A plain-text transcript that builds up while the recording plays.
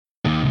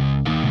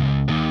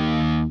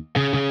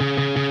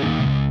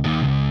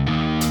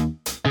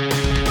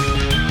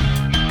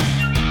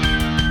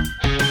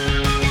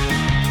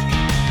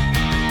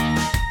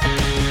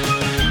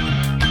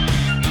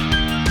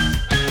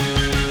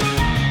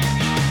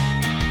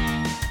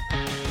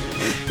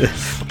A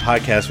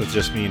podcast with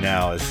just me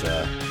now is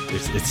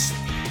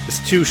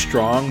it's too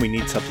strong. We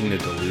need something to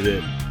dilute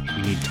it.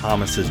 We need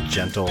Thomas's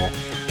gentle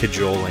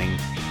cajoling,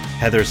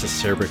 Heather's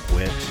acerbic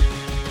wit.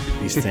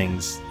 These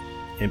things,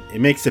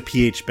 it makes the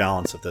pH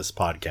balance of this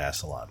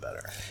podcast a lot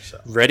better. So.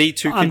 Ready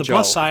to on the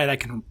plus side, I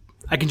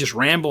can just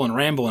ramble and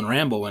ramble and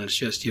ramble when it's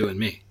just you and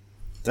me.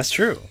 That's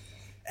true.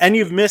 And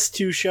you've missed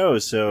 2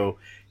 shows, so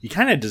you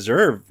kind of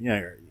deserve,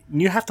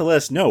 you have to let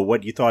us know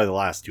what you thought of the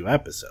last 2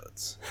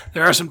 episodes.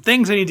 There are some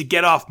things I need to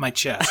get off my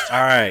chest.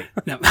 All right.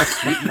 No.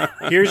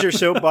 Here's your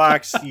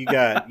soapbox. You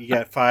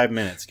got 5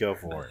 minutes. Go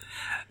for it.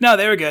 No,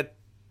 they were good.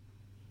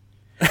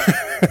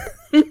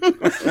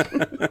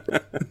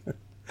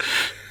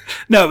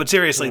 No, but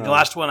seriously, the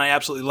last one I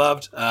absolutely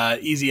loved.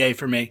 Easy A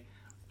for me.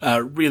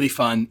 Really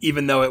fun,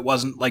 even though it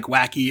wasn't like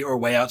wacky or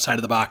way outside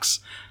of the box.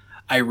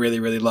 I really,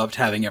 really loved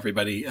having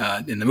everybody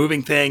in the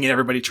moving thing and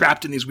everybody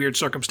trapped in these weird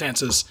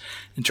circumstances.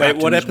 And Wait,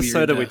 what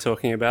episode are we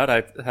talking about?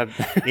 I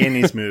have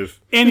Annie's Move.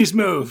 Annie's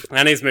Move.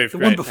 Annie's Move.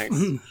 Great, thanks.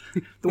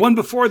 The one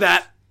before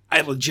that,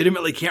 I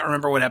legitimately can't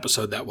remember what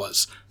episode that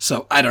was.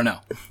 So I don't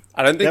know.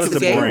 I don't think that was the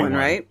gay one,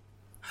 right?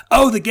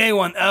 Oh, the gay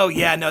one. Oh,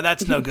 yeah. No,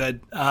 that's no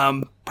good.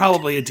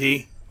 Probably a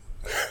D.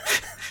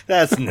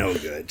 That's no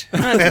good.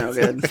 That's no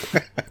good.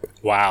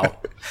 Wow.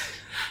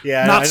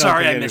 Yeah. Not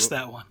sorry I missed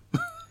that one.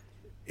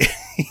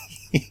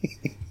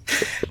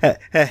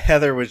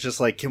 Heather was just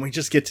like, can we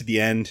just get to the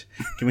end?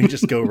 Can we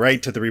just go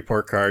right to the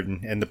report card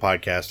and end the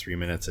podcast 3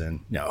 minutes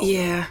in? No.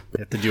 Yeah. We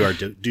have to do our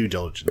due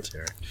diligence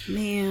here.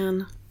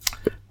 Man.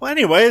 Well,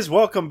 anyways,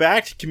 welcome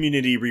back to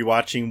Community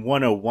Rewatching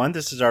 101.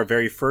 This is our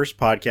very first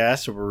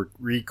podcast that we're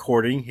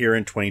recording here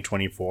in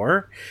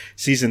 2024.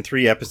 Season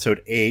 3,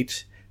 Episode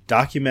 8,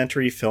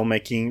 Documentary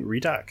Filmmaking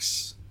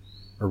Redux.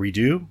 Or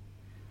Redo?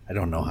 I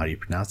don't know how you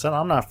pronounce that.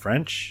 I'm not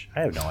French.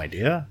 I have no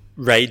idea.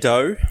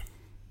 Rado,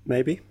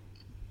 maybe?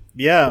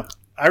 Yeah.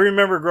 I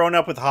remember growing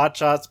up with Hot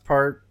Shots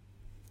Part...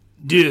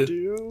 Dude.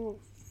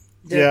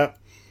 Yeah.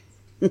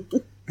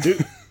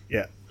 Dude.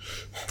 Yeah.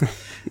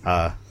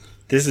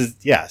 This is,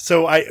 yeah.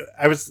 So I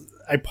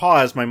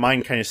paused, my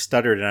mind kind of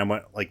stuttered, and I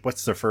went, like,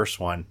 what's the first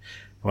one?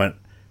 I went,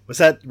 was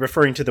that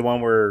referring to the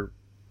one where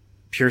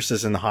Pierce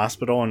is in the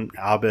hospital and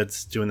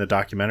Abed's doing the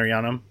documentary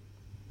on him?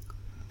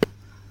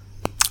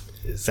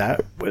 Is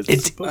that what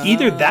it's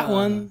either that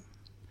one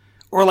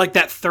or like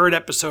that 3rd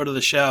episode of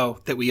the show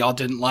that we all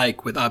didn't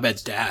like with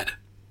Abed's dad.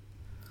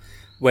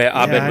 Where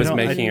Abed was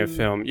making a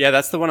film. Yeah,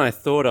 that's the one I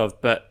thought of,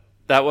 but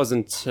that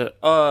wasn't...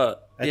 I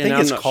think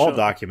it's called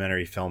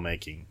documentary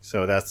filmmaking,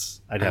 so I'd have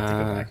to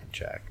go back and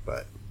check.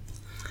 But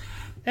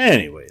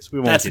anyways, we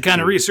won't. That's the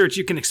kind of research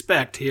you can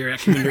expect here at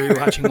Community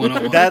Watching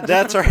 101.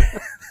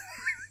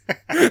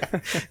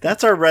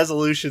 That's our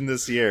resolution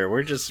this year.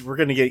 We're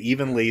going to get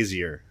even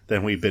lazier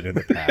than we've been in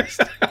the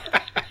past.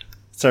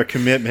 It's our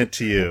commitment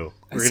to you.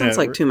 It sounds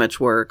like too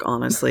much work.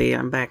 Honestly,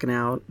 I'm backing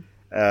out.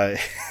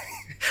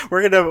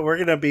 We're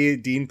gonna be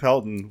Dean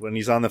Pelton when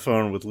he's on the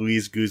phone with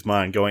Luis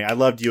Guzman, going, "I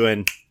loved you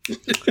in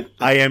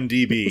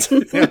IMDb."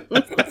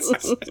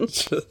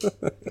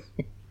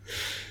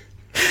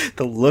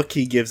 The look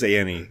he gives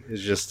Annie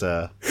is just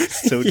so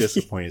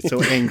disappointed,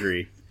 so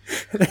angry.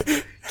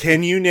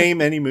 Can you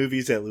name any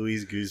movies that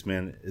Luis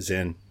Guzman is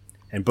in?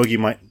 And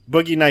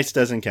Boogie Nights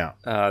doesn't count.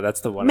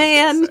 That's the one.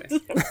 Man,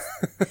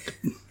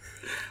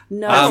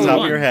 no, off the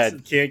top of your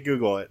head, can't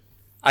Google it.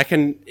 I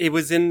can. It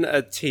was in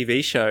a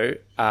TV show.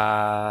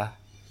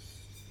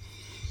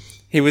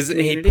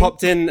 He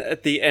popped in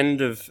at the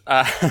end of.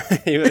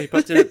 He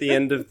popped in at the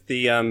end of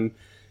the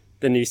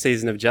new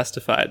season of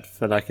Justified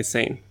for like a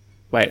scene.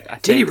 Wait,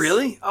 did he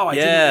really? Oh, I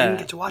didn't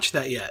get to watch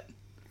that yet.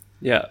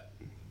 Yeah,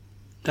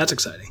 that's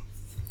exciting.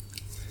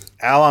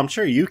 Al, I'm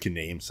sure you can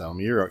name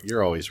some.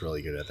 You're always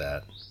really good at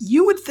that.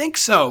 You would think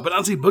so, but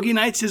honestly, Boogie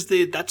Nights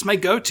that's my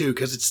go-to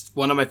because it's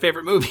one of my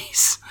favorite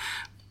movies.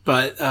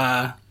 But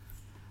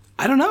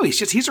I don't know.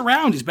 He's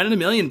around. He's been in a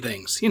million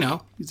things. You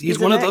know, he's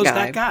one of those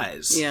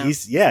guys.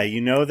 Yeah.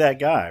 You know that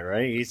guy,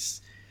 right? He's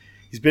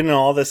been in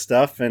all this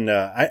stuff, and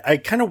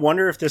I kind of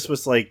wonder if this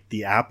was like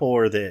the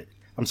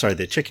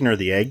the chicken or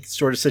the egg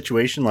sort of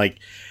situation. Like,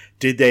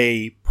 did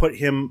they put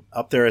him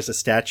up there as a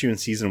statue in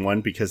season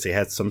 1 because they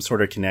had some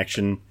sort of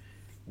connection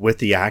with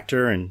the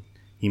actor, and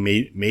he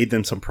made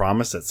them some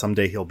promise that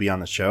someday he'll be on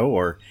the show,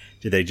 or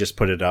did they just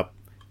put it up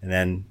and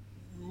then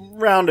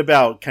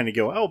roundabout kind of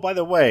go, oh, by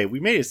the way, we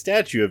made a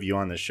statue of you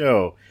on the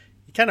show.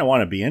 You kind of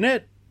want to be in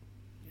it?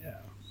 Yeah.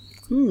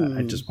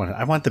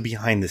 I want the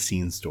behind the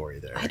scenes story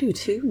there. I do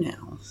too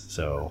now.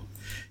 So,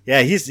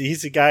 yeah,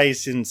 he's a guy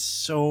who's in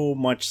so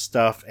much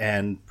stuff,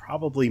 and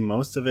probably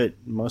most of it,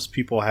 most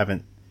people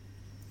haven't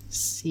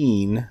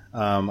seen.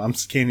 I'm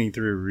scanning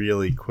through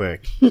really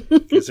quick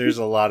because there's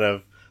a lot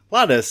of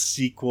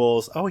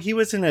sequels. Oh, he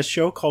was in a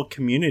show called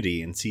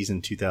Community in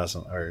season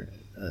 2000 or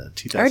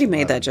 2000. I already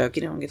made that joke.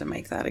 You don't get to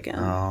make that again.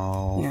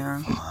 Oh,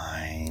 yeah.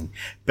 Fine.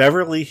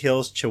 Beverly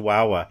Hills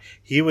Chihuahua.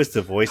 He was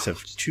the voice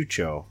of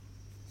Chucho.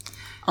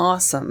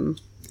 Awesome.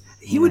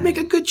 He would make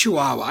a good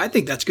Chihuahua. I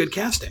think that's good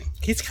casting.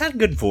 He's got a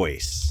good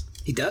voice.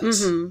 He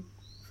does. Mm-hmm.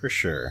 For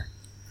sure.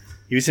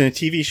 He was in a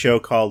TV show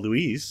called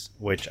Louise,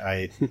 which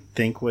I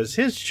think was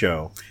his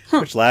show,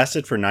 which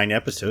lasted for 9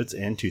 episodes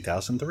in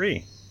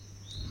 2003.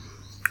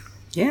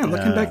 Yeah,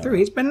 looking back through,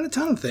 he's been in a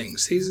ton of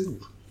things.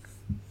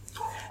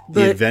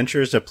 The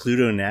Adventures of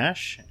Pluto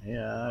Nash.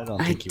 Yeah, I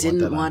don't think you want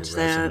that on watch your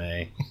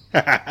resume.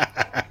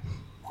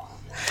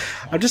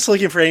 I'm just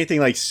looking for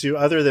anything like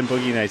other than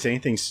Boogie Nights,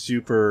 anything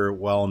super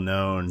well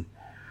known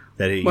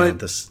that he.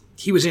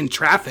 He was in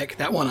Traffic.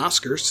 That won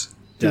Oscars.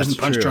 He was in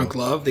Punch true. Drunk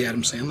Love, the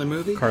Adam Sandler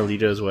movie.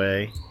 Carlito's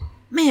Way.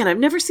 Man, I've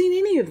never seen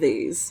any of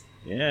these.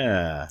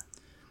 Yeah,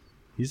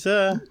 he's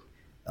I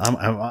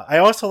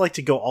also like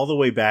to go all the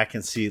way back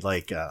and see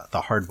like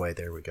The Hard Way.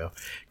 There we go.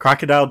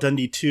 Crocodile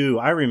Dundee 2.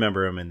 I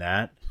remember him in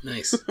that.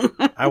 Nice.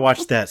 I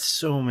watched that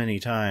so many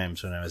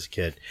times when I was a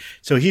kid.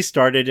 So he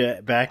started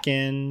it back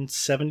in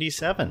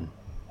 1977.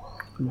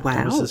 Wow.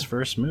 That was his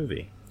first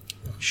movie.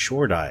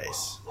 Short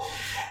Eyes.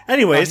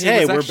 Anyways,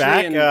 hey, we're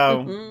back.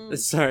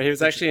 Sorry, he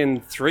was actually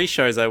in 3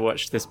 shows I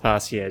watched this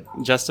past year.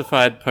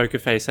 Justified, Poker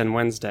Face, and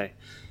Wednesday.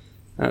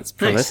 That's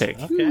prolific.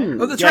 Nice. Okay.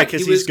 Oh, that's yeah, right.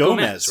 because he's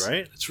Gomez,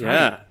 right? That's right.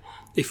 Yeah.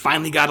 They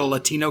finally got a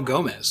Latino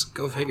Gomez.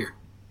 Go figure.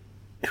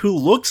 Who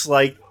looks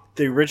like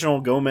the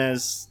original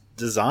Gomez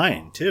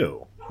design,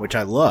 too, which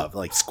I love.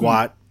 Like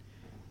squat,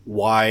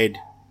 wide,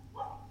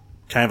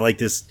 kind of like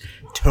this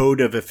toad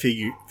of a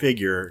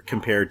figure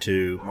compared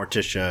to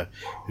Morticia,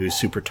 who's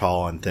super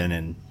tall and thin.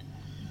 And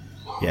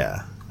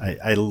yeah,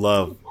 I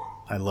love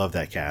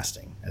that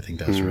casting. I think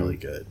that's really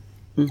good.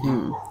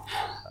 Mm-hmm.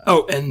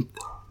 Oh, and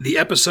the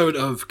episode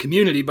of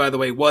Community, by the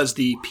way, was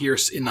the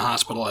Pierce in the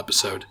hospital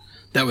episode.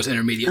 That was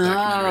intermediate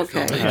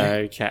documentary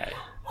filmmaking. Okay.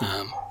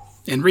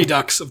 And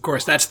Redux, of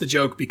course, that's the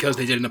joke because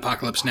they did an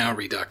Apocalypse Now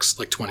Redux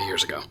like 20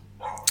 years ago.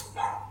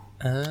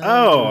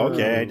 Oh,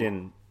 okay. I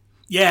didn't.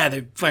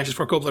 Yeah, Francis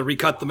Ford Coppola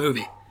recut the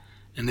movie,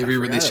 and they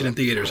re-released it in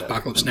theaters.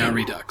 Apocalypse Now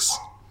Redux.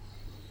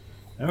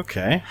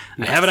 Okay.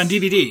 I have it on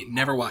DVD.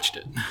 Never watched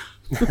it.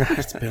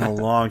 It's been a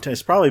long time.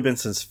 It's probably been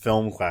since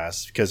film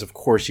class because, of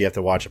course, you have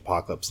to watch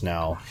Apocalypse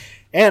Now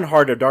and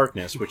Heart of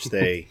Darkness, which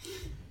they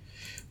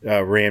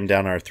rammed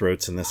down our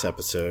throats in this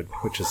episode,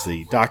 which is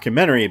the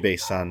documentary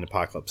based on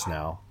Apocalypse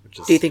Now.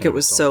 Do you think it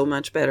was so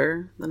much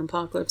better than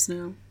Apocalypse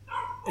Now?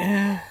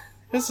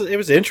 It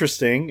was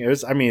interesting. It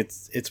was. I mean,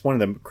 it's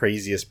one of the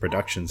craziest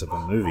productions of a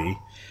movie,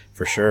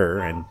 for sure.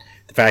 And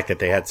the fact that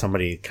they had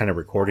somebody kind of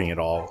recording it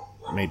all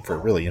made for a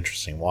really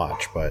interesting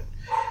watch. But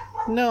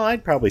no,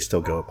 I'd probably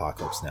still go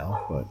Apocalypse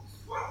Now. But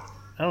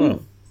I don't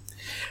know.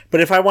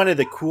 But if I wanted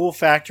the cool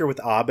factor with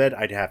Abed,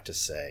 I'd have to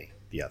say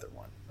the other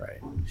one,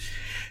 right?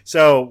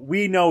 So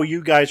we know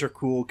you guys are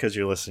cool because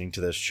you're listening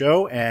to this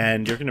show,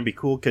 and you're going to be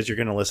cool because you're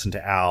going to listen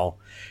to Al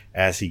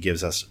as he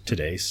gives us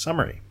today's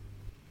summary.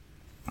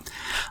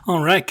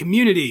 All right,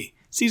 Community,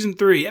 Season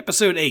 3,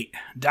 Episode 8,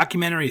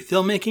 Documentary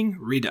Filmmaking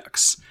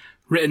Redux.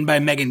 Written by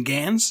Megan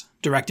Gans,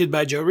 directed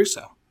by Joe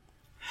Russo.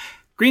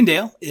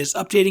 Greendale is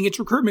updating its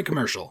recruitment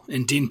commercial,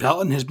 and Dean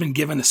Pelton has been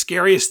given the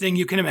scariest thing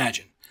you can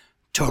imagine,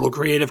 total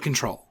creative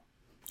control.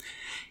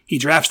 He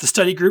drafts the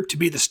study group to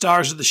be the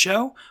stars of the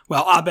show,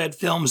 while Abed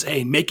films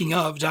a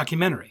making-of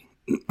documentary.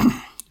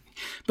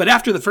 But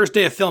after the first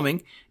day of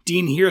filming,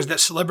 Dean hears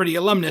that celebrity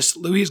alumnus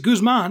Luis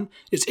Guzman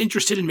is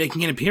interested in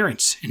making an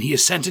appearance, and he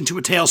is sent into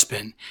a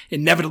tailspin,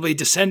 inevitably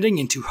descending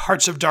into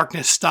Hearts of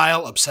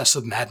Darkness-style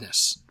obsessive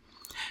madness.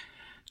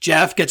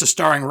 Jeff gets a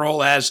starring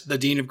role as the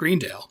Dean of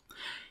Greendale.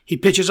 He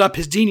pitches up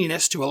his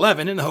deaniness to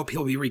 11 in the hope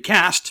he'll be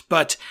recast,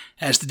 but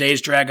as the days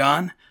drag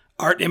on,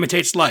 art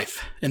imitates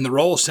life, and the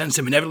role sends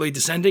him inevitably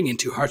descending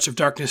into Hearts of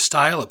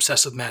Darkness-style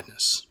obsessive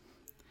madness.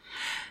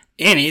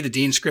 Annie, the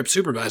Dean's script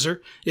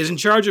supervisor, is in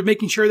charge of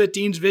making sure that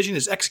Dean's vision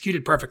is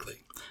executed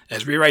perfectly.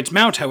 As rewrites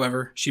mount,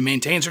 however, she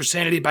maintains her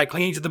sanity by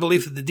clinging to the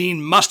belief that the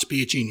Dean must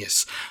be a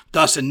genius,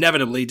 thus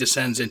inevitably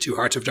descends into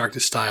Hearts of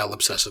Darkness-style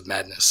obsessive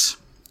madness.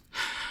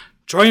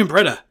 Troy and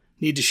Britta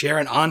need to share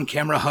an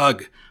on-camera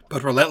hug,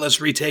 but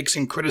relentless retakes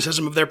and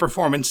criticism of their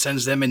performance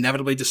sends them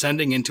inevitably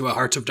descending into a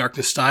Hearts of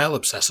Darkness-style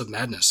obsessive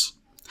madness.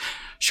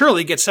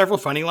 Shirley gets several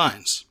funny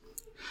lines.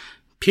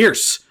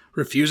 Pierce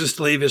refuses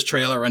to leave his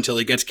trailer until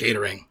he gets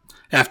catering.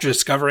 After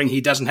discovering he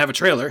doesn't have a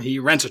trailer, he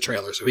rents a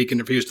trailer so he can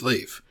refuse to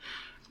leave.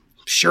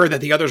 Sure that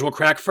the others will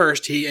crack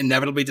first, he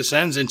inevitably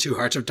descends into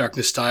Hearts of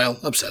Darkness-style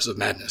obsessive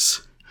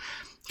madness.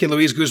 Can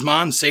Luis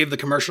Guzman save the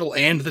commercial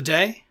and the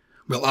day?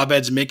 Will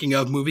Abed's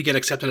making-of movie get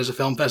accepted as a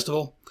film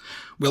festival?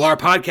 Will our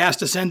podcast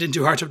descend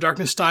into Hearts of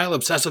Darkness-style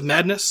obsessive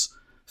madness?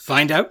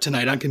 Find out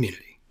tonight on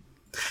Community.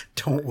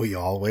 Don't we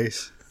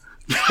always?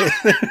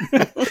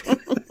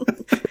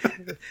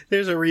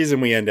 There's a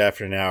reason we end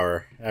after an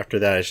hour. After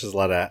that, it's just a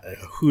lot of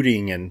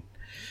hooting and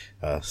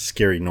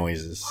scary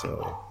noises.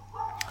 So,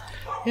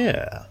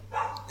 yeah.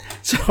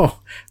 So,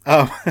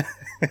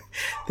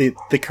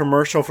 the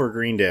commercial for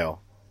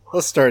Greendale.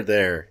 Let's start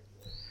there.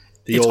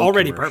 It's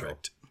already commercial.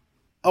 perfect.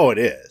 Oh, it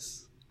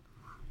is.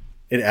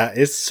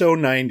 It's so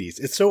 90s.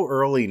 It's so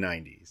early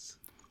 90s.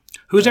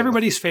 Who's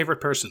everybody's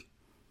favorite person?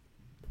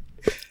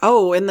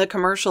 Oh, in the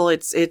commercial,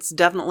 it's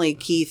definitely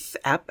Keith.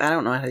 I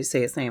don't know how to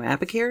say his name.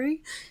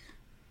 Apicary.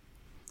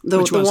 The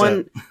Which one's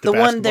one, the the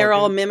one they're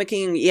basketball all game?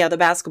 mimicking. Yeah, the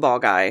basketball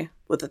guy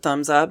with the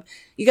thumbs up.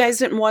 You guys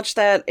didn't watch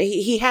that?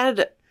 He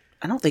had.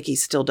 I don't think he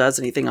still does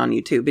anything on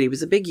YouTube, but he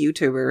was a big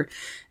YouTuber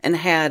and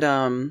had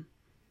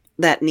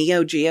that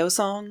Neo Geo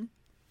song.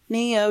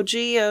 Neo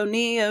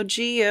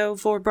Geo,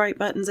 4 bright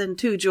buttons and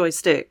 2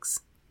 joysticks.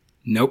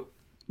 Nope.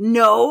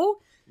 No.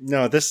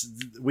 No,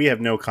 we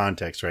have no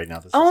context right now.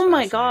 This is Oh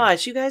my fascinating.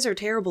 gosh, you guys are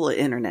terrible at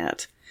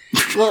internet.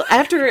 Well,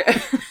 after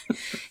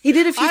he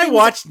did a few I things.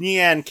 watched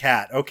Nyan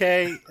Cat,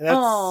 okay?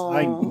 Oh.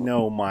 I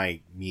know my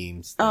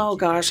memes. Thank Oh you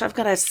gosh, very I've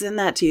got to send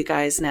that to you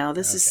guys now.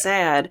 This is Okay.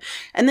 sad.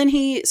 And then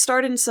he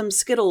starred in some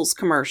Skittles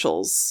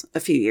commercials a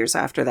few years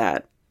after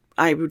that.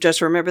 I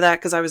just remember that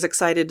because I was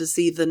excited to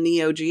see the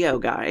Neo Geo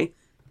guy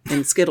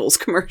in Skittles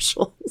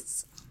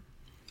commercials.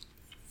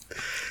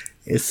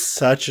 It's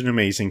such an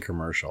amazing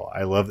commercial.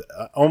 I love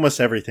almost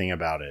everything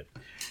about it.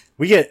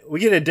 We get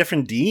a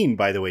different Dean,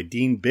 by the way,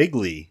 Dean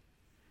Bigley.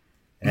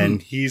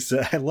 And he's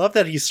I love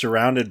that he's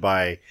surrounded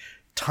by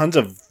tons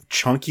of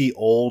chunky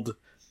old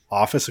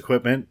office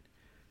equipment.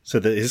 So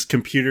that his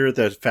computer,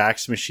 the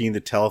fax machine, the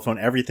telephone,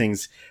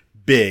 everything's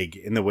big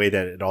in the way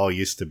that it all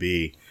used to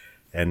be.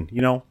 And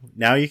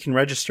now you can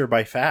register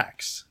by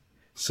fax.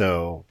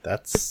 So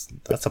that's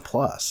a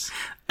plus.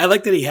 I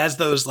like that he has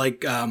those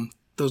like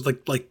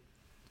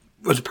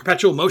was it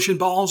perpetual motion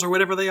balls or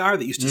whatever they are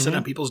that used to sit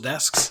on people's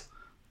desks.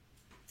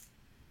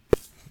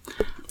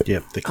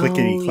 Yep, the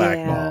clickety clack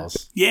yeah.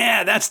 balls.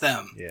 Yeah, that's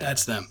them. Yeah.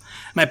 That's them.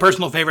 My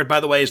personal favorite, by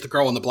the way, is the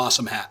girl in the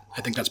blossom hat.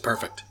 I think that's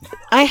perfect.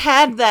 I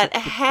had that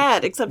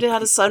hat, except it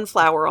had a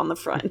sunflower on the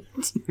front.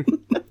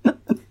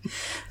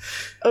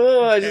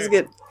 Oh, I just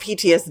get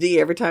PTSD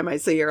every time I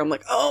see her. I'm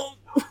like, oh.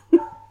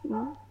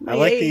 I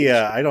like the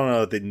I don't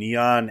know, the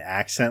neon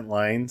accent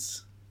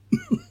lines,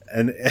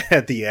 and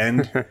at the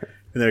end, and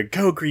they're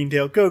go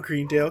Greendale,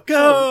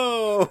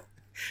 go.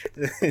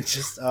 It's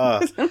just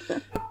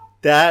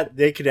that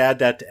they could add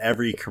that to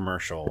every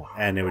commercial,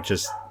 and it would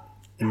just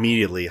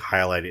immediately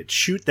highlight it.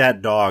 Shoot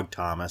that dog,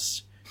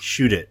 Thomas.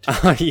 Shoot it.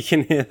 Oh, you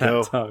can hear that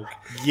Go. dog.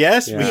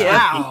 Yes, Yeah. we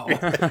Wow.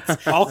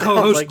 All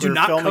co-hosts like do we're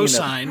not filming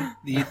co-sign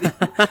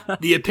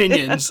the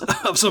opinions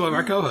of some of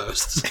our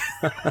co-hosts.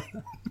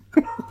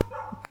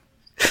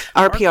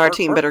 Our PR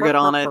team better get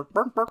on it.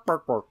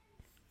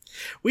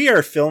 We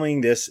are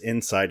filming this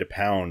inside a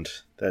pound.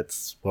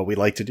 That's what we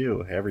like to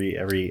do.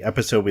 Every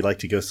episode, we like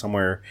to go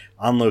somewhere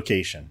on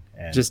location.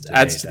 And Just today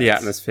adds to the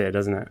that's- atmosphere,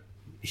 doesn't it?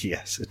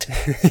 Yes.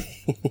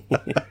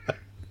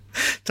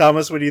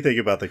 Thomas, what do you think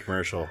about the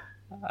commercial?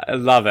 I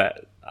love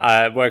it.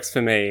 It works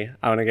for me.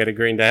 I want to go to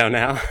Greendale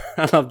now.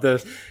 I love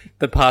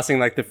the passing,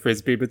 like the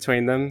frisbee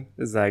between them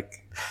is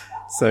like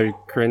so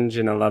cringe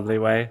in a lovely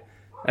way,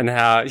 and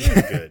how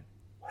Good.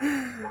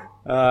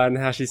 and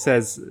how she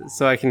says,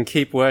 "So I can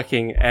keep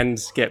working and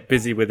get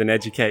busy with an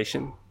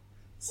education."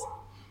 It's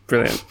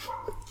brilliant.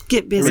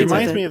 Get It busy with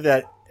reminds it. me of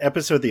that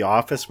episode of The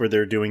Office where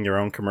they're doing their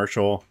own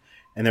commercial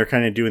and they're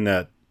kind of doing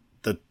the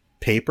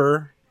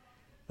paper.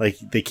 Like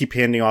they keep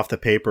handing off the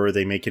paper, or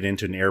they make it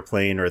into an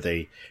airplane, or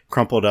they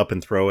crumple it up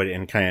and throw it,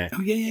 and kind of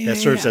that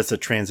serves as a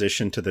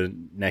transition to the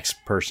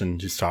next person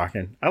who's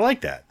talking. I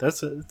like that.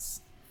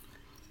 It's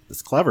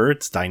clever.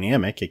 It's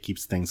dynamic. It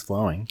keeps things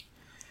flowing.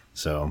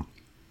 So,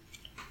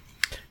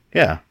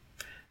 yeah.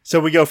 So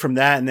we go from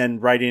that and then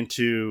right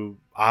into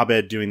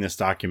Abed doing this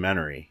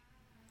documentary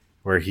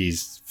where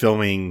he's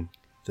filming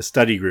the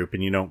study group,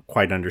 and you don't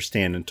quite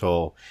understand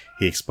until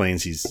he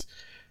explains he's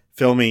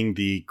filming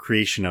the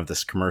creation of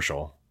this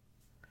commercial.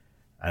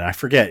 And I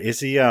forget, is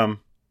he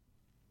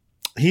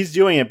he's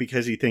doing it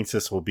because he thinks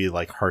this will be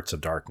like Hearts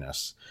of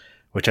Darkness,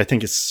 which I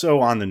think is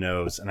so on the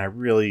nose, and I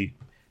really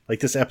like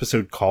this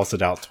episode calls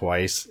it out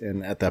twice,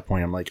 and at that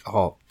point I'm like,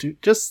 oh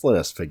dude, just let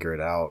us figure it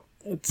out.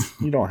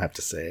 You don't have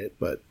to say it,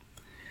 but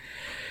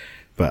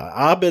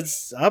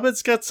Abed's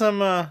got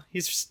some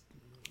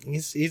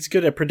he's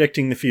good at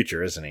predicting the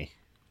future, isn't he?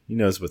 He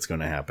knows what's going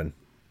to happen.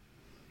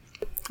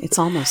 It's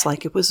almost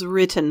like it was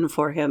written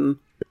for him.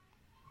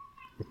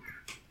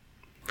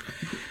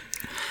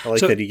 I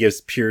like that he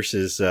gives Pierce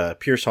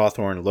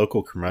Hawthorne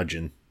local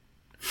curmudgeon.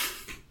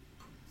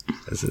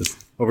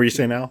 What were you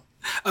saying, Al?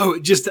 Oh,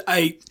 just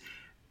I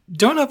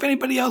don't know if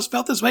anybody else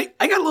felt this way.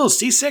 I got a little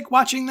seasick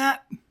watching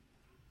that.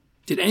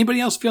 Did anybody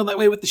else feel that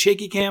way with the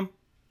shaky cam?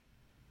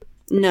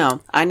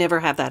 No, I never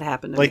have that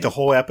happen to me. Like the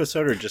whole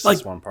episode, or just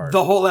this one part?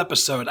 The whole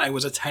episode, I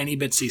was a tiny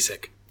bit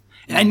seasick.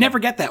 And I never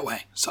get that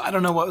way. So I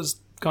don't know what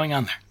was going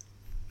on there.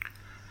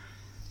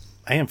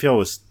 I didn't feel it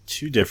was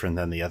too different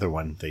than the other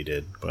one they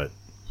did, but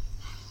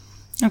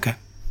Okay.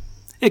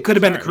 It could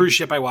have been the cruise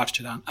ship I watched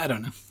it on. I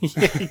don't know.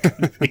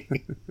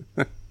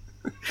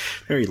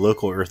 very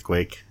local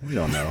earthquake. We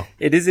don't know.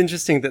 It is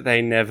interesting that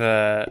they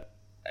never,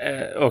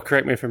 or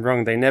correct me if I'm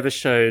wrong, they never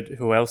showed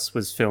who else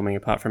was filming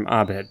apart from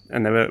Abed,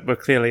 and there were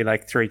clearly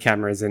like 3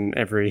 cameras in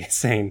every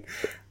scene.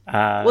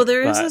 well,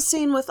 there is a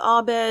scene with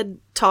Abed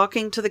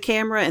talking to the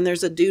camera, and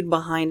there's a dude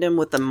behind him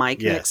with the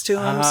mic Yes. next to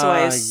him. So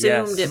I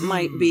assumed yes. it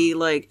might be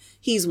like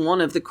he's one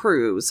of the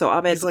crew. So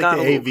Abed's It's like got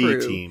the a little AV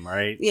crew. team,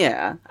 right?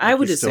 Yeah, I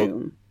would He's still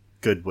assume.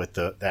 good with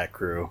that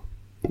crew.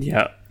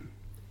 Yeah.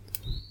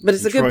 But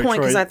it's a good Troy-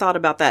 point because Troy- I thought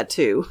about that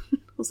too. I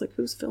was like,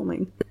 who's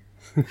filming?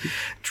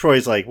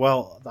 Troy's like,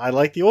 well, I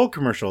like the old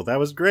commercial. That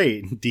was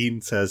great. And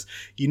Dean says,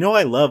 you know,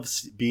 I love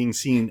being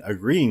seen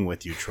agreeing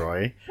with you,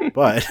 Troy,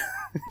 but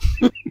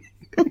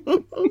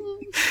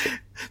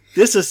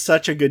this is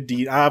such a good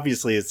Dean.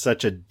 Obviously, it's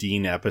such a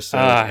Dean episode.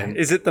 And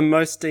Is it the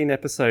most Dean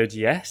episode?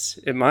 Yes,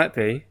 it might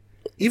be.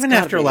 even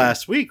gotta after be.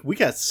 last week, we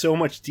got so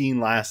much Dean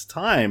last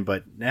time,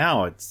 but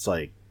now it's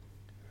like,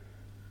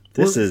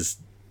 this is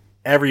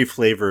every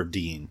flavor of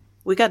Dean.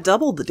 We got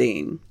double the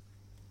Dean.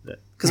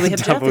 Because we have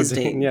Jeff Double as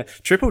Dean. Yeah,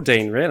 triple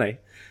Dean, really.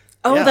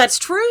 Oh, Yeah. that's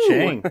true.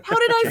 Chang. How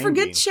did I Chang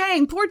forget Dean.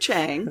 Chang? Poor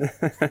Chang.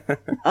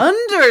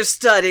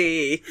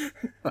 Understudy.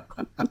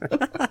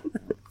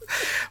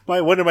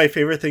 One of my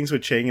favorite things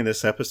with Chang in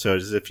this episode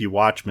is if you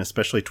watch him,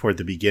 especially toward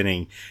the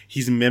beginning,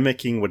 he's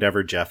mimicking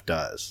whatever Jeff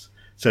does.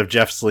 So if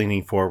Jeff's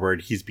leaning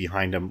forward, he's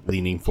behind him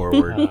leaning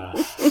forward.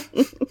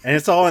 And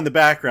it's all in the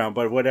background,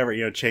 but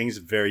whatever, Chang's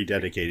very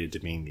dedicated to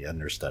being the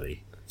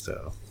understudy.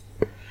 So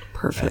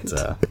Perfect.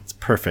 it's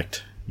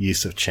perfect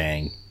use of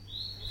Chang.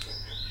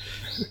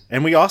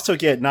 And we also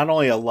get not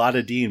only a lot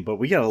of Dean, but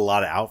we get a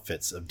lot of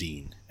outfits of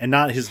Dean. And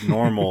not his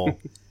normal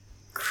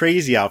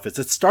crazy outfits.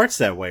 It starts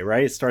that way,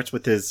 right? It starts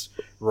with his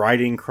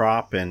riding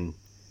crop and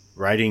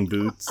riding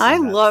boots. I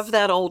and love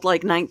that old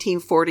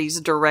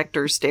 1940s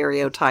director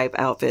stereotype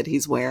outfit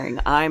he's wearing.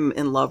 I'm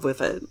in love with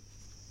it.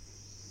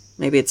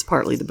 Maybe it's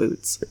partly the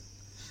boots.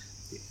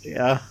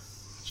 Yeah.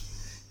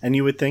 And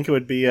you would think it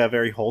would be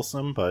very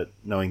wholesome, but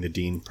knowing the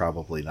Dean,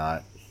 probably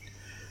not.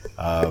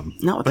 Not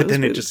with But those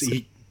then boots.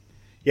 he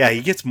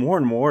gets more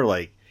and more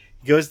like,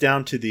 he goes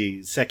down to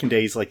the second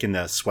day, he's like in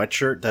the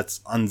sweatshirt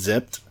that's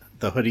unzipped,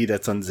 the hoodie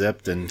that's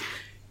unzipped, and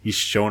he's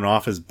showing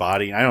off his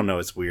body. I don't know,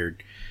 it's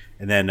weird.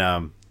 And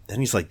then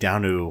he's like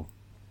down to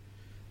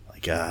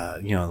like a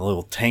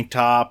little tank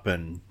top,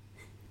 and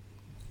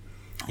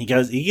he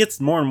gets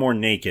more and more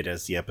naked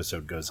as the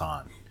episode goes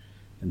on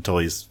until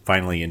he's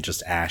finally in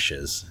just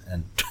ashes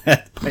and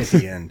by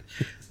the end.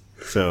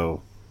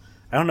 So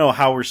I don't know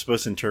how we're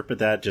supposed to interpret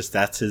that. Just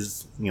that's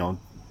his,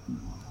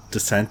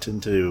 descent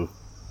into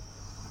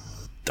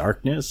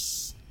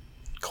darkness,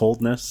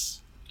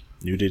 coldness,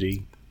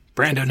 nudity.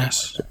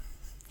 Brando-ness.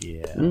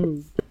 Yeah.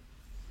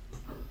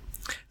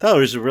 Thought it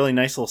was a really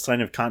nice little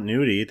sign of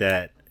continuity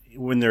that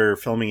when they're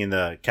filming in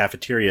the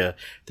cafeteria,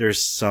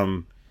 there's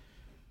some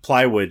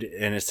plywood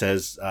and it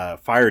says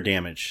fire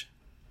damage.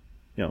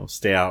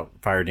 Stay out,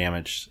 fire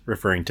damage,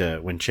 referring to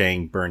when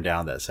Chang burned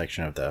down that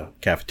section of the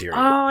cafeteria.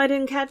 Oh, I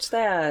didn't catch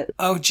that.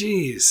 Oh,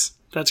 geez.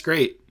 That's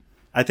great.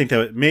 I think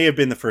that may have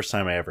been the first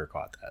time I ever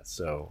caught that,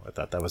 so I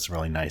thought that was a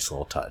really nice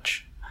little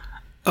touch.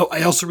 Oh,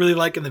 I also really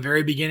like in the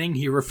very beginning,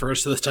 he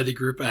refers to the study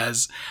group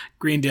as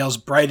Greendale's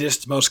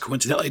brightest, most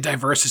coincidentally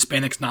diverse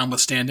Hispanics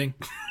notwithstanding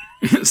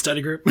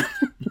study group.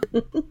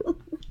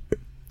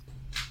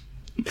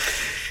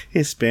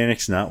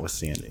 Hispanics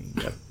notwithstanding.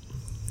 Yep.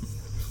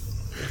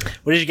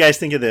 What did you guys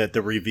think of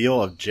the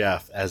reveal of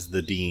Jeff as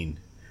the dean?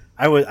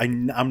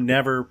 I'm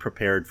never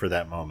prepared for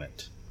that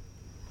moment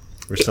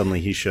where suddenly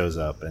he shows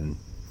up and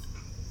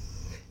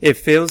It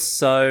feels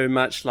so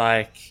much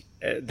like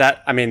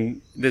that. I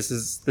mean,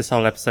 this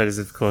whole episode is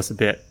of course a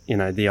bit,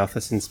 The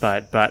Office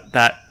inspired, but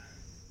that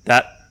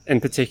in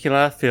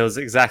particular feels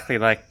exactly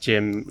like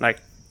Jim, like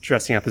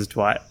dressing up as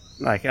Dwight.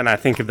 Like, and I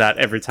think of that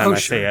every time I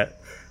see it.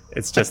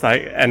 It's just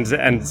like,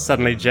 and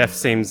suddenly Jeff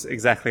seems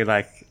exactly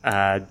like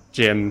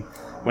Jim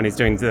when he's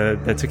doing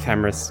the to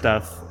camera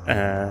stuff.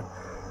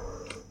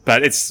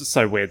 But it's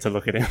so weird to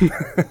look at him.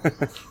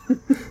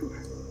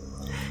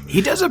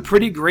 He does a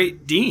pretty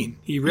great Dean.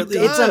 He really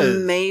It's does.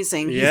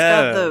 amazing. He's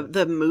Yeah. got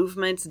the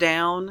movements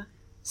down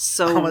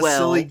so I'm a well.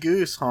 silly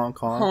goose, honk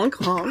honk. Honk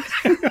honk.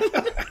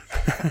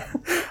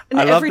 And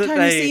I love every that time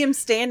they- you see him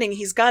standing,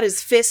 he's got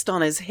his fist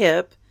on his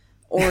hip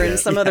or in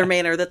some other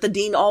manner that the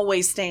dean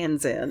always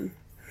stands in.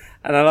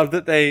 And I love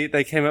that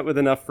they came up with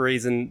enough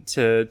reason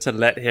to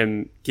let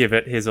him give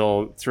it his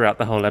all throughout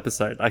the whole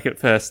episode. Like at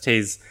first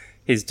he's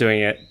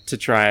doing it to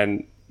try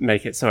and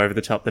make it so over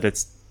the top that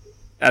it's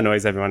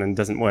annoys everyone and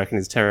doesn't work and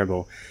is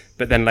terrible.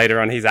 But then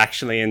later on he's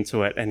actually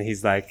into it and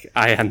he's like,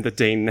 I am the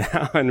dean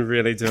now, and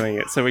really doing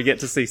it. So we get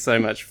to see so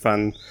much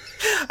fun.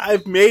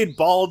 I've made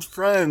bald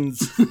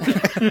friends.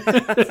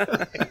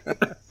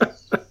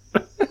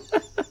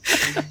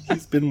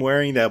 He's been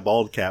wearing that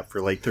bald cap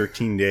for like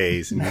 13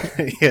 days and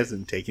he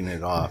hasn't taken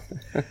it off.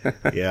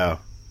 Yeah.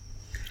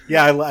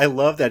 Yeah, I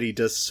love that he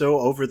does so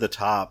over the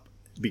top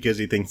because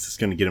he thinks it's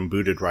going to get him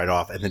booted right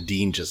off, and the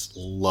dean just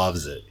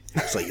loves it.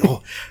 It's like,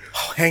 oh,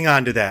 hang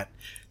on to that.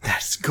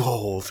 That's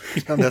gold.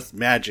 That's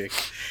magic.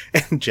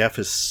 And Jeff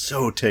is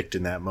so ticked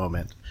in that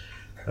moment.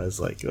 I was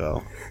like,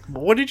 well,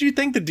 what did you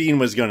think the dean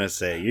was going to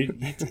say?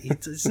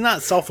 He's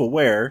not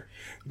self-aware.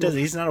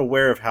 He's not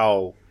aware of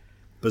how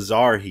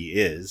bizarre he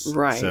is.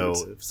 Right. So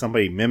if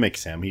somebody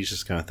mimics him, he's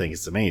just going to think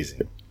it's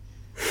amazing.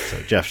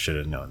 So Jeff should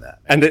have known that.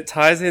 And it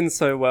ties in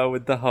so well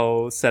with the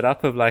whole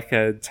setup of like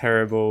a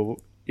terrible,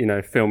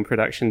 film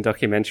production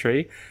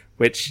documentary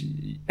which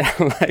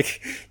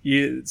like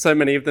so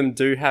many of them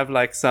do have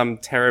like some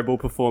terrible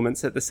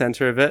performance at the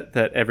center of it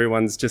that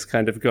everyone's just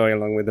kind of going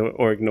along with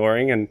or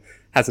ignoring and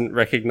hasn't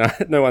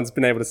recognized. No one's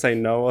been able to say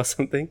no or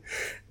something.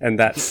 And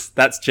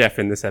that's Jeff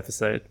in this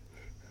episode.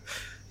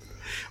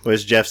 What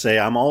does Jeff say?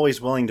 I'm always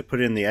willing to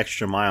put in the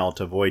extra mile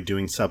to avoid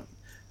doing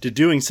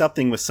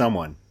something with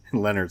someone.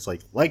 And Leonard's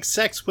like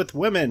sex with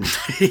women.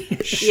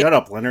 Shut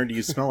up, Leonard.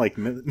 You smell like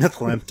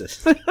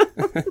methylamptus.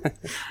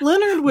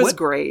 Leonard was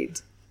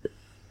great.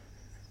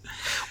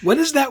 What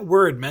is that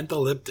word,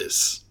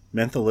 mentholyptus?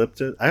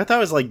 Mentholyptus? I thought it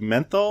was like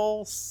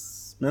menthol,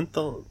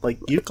 like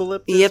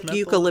eucalyptus. Yep,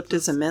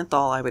 eucalyptus and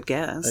menthol, I would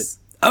guess.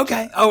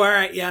 Okay. Oh, all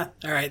right. Yeah.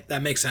 All right.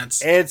 That makes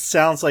sense. It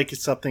sounds like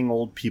it's something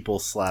old people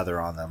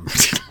slather on them.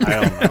 I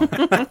don't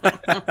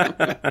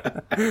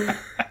know.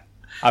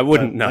 I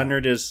wouldn't know.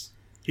 Leonard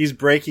he's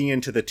breaking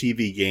into the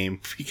TV game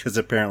because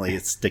apparently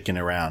it's sticking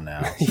around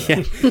now. So.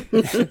 Yeah.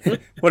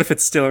 What if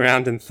it's still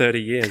around in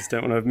 30 years?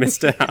 Don't want to have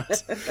missed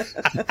out.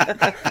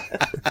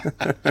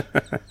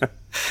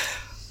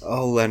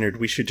 Oh, Leonard,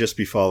 we should just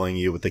be following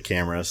you with the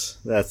cameras.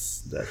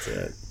 That's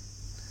it.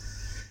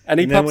 And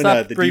he pops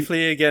up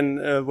briefly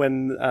again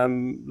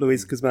when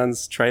Luis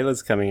Guzman's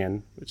trailer's coming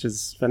in, which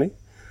is funny.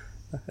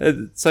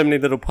 So many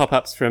little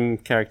pop-ups from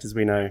characters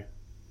we know,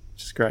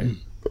 which is great.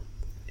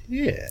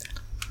 Yeah.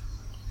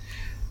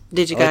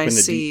 Did you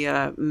guys see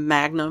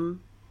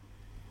Magnum?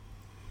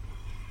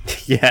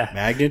 Yeah.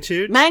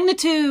 Magnitude?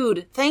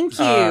 Thank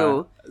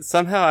you.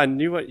 Somehow I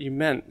knew what you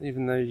meant,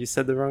 even though you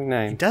said the wrong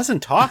name. He doesn't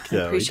talk,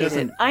 though. Appreciate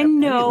it. I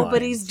know,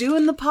 but he's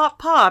doing the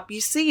pop.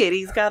 You see it.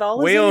 He's got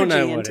all his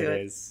energy into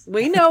it. Is.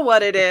 We know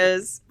what it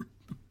is.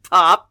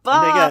 Pop.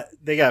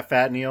 They got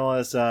Fat Neil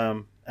as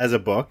a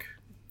book.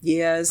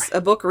 Yes,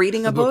 a book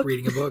reading a book.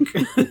 Reading a book.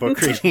 Book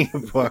reading a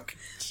book.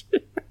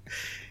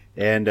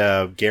 And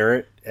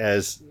Garrett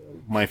as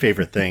my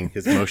favorite thing,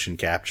 his motion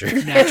capture.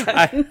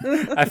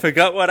 I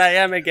forgot what I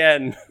am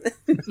again.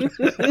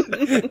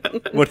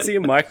 What's he,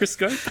 a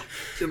microscope?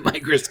 The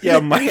microscope. Yeah,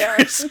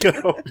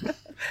 microscope.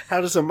 How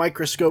does a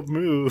microscope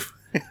move?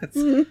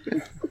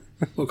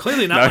 Well,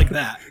 clearly not like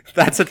that.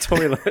 That's a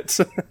toilet.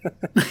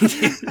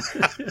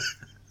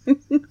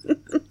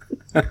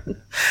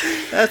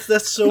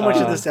 That's so much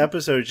of this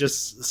episode,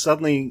 just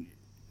suddenly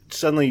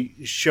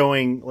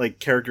showing like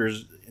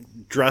characters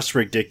dressed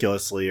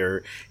ridiculously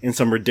or in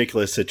some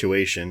ridiculous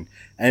situation,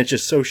 and it's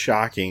just so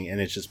shocking and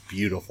it's just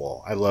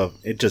beautiful. I love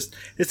it. Just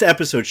this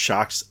episode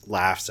shocks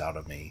laughs out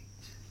of me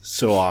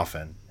so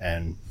often,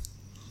 and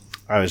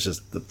I was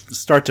just the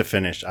start to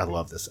finish. I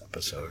love this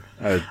episode.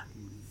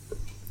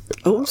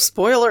 Oh,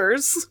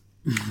 spoilers!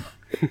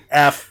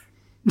 F.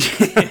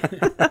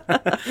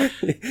 Yeah,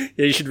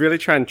 you should really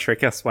try and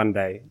trick us one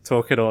day.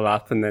 Talk it all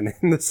up, and then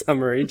in the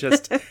summary,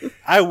 just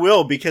I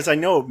will, because I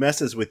know it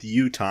messes with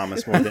you,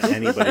 Thomas, more than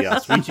anybody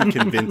else. We can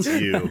convince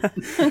you.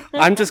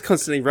 I'm just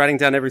constantly writing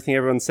down everything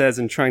everyone says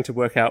and trying to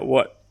work out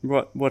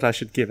what I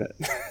should give it.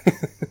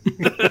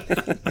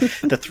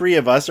 The three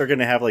of us are going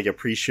to have like a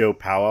pre-show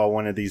powwow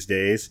one of these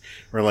days.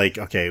 We're like,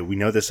 okay, we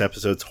know this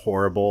episode's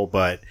horrible,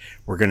 but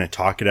we're going to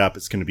talk it up.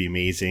 It's going to be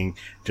amazing,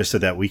 just so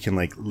that we can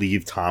like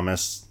leave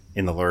Thomas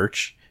in the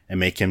lurch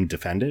and make him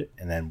defend it,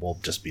 and then we'll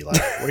just be like,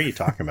 what are you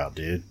talking about,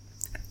 dude?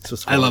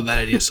 I love that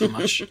idea so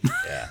much.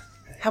 Yeah.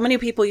 How many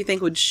people you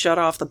think would shut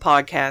off the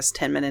podcast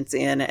 10 minutes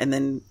in and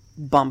then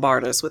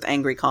bombard us with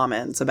angry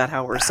comments about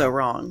how we're so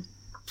wrong?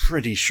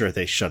 Pretty sure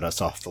they shut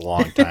us off a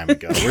long time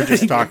ago. We're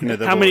just talking to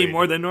them. How many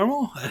more than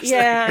normal?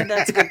 Yeah,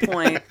 that's a good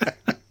point.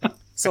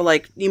 So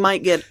like you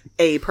might get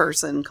a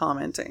person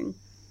commenting.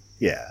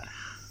 Yeah.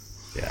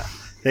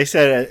 They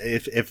said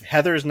if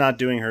Heather's not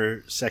doing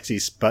her sexy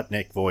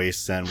Sputnik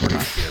voice, then we're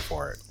not here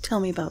for it. Tell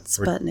me about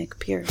Sputnik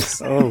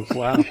Pierce. Oh,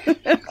 wow.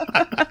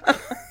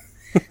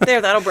 There,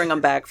 that'll bring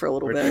them back for a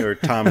little bit. Or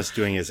Thomas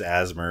doing his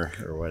asthma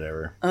or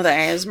whatever. Oh, the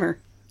asthma.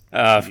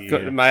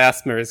 My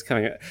asthma is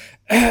coming up.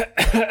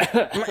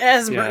 My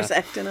asthma's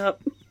acting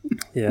up.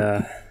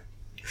 Yeah.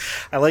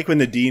 I like when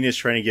the dean is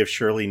trying to give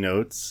Shirley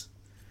notes.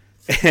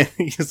 And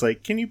he's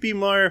like, can you be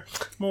more?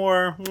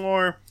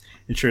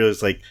 And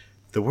Shirley's like,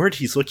 the word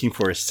he's looking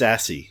for is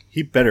sassy.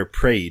 He better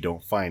pray you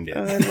don't find it.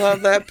 I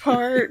love that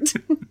part.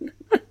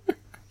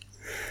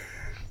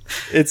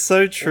 It's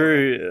so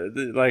true.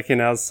 Like in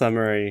our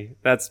summary,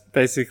 that's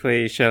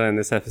basically Shirley in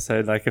this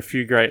episode, like a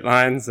few great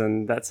lines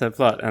and that's her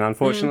plot. And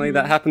unfortunately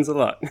that happens a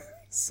lot.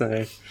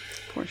 So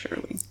Poor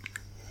Shirley.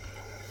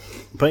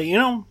 But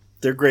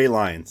they're great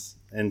lines.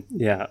 And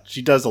yeah,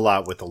 she does a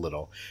lot with a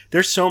little.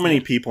 There's so many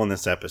people in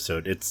this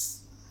episode. I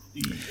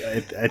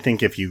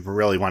think if you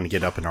really want to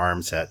get up in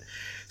arms at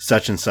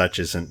such and such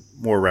isn't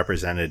more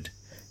represented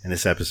in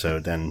this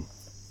episode, then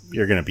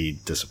you're going to be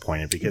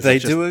disappointed, because they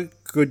do a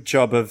good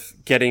job of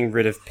getting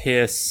rid of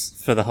Pierce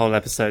for the whole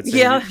episode. So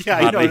yeah, he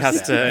hardly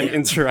has to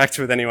interact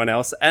with anyone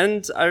else.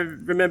 And I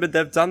remember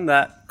they've done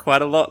that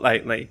quite a lot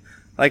lately.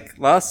 Like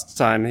last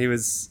time, he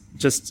was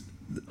just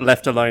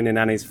left alone in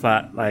Annie's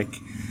flat. Like,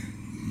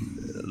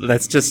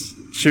 let's just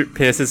shoot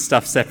Pierce's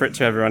stuff separate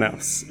to everyone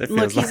else.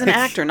 Look, he's an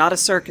actor, not a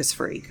circus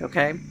freak,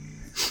 okay?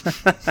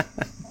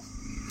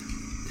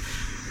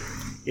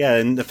 Yeah,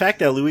 and the fact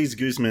that Luis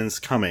Guzman's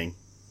coming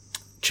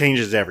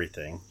changes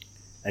everything.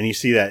 And you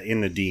see that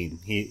in the Dean.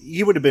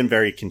 He would have been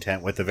very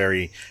content with a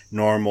very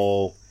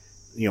normal,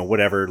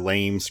 whatever,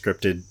 lame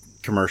scripted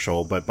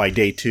commercial. But by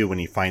day 2, when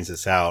he finds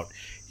this out,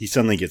 he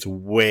suddenly gets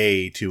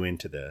way too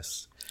into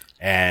this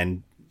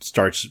and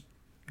starts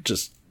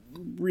just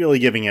really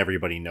giving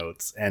everybody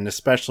notes. And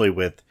especially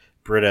with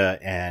Britta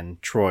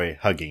and Troy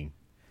hugging.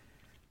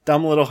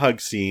 Dumb little hug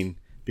scene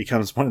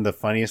becomes one of the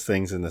funniest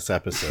things in this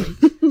episode.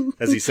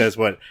 As he says,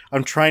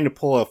 I'm trying to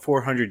pull a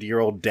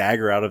 400-year-old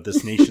dagger out of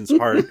this nation's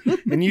heart,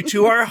 and you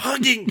two are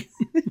hugging.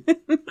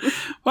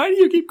 Why do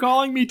you keep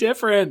calling me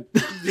different?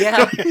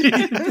 Yeah.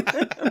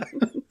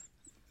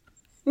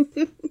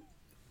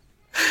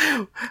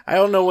 I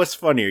don't know what's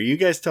funnier. You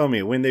guys tell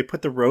me. When they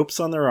put the ropes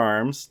on their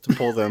arms to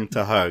pull them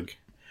to hug,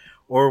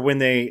 or when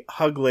they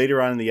hug later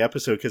on in the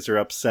episode because they're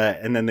upset,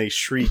 and then they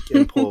shriek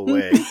and pull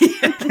away.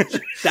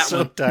 That so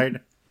one.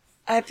 tired.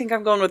 I think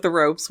I'm going with the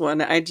ropes one.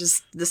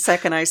 The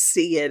second I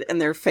see it and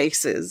their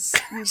faces,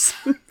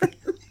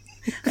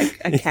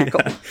 I cackle.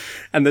 Yeah.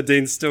 And the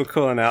Dean's still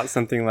calling out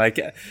something like,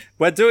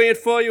 "We're doing it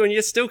for you and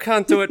you still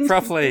can't do it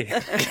properly."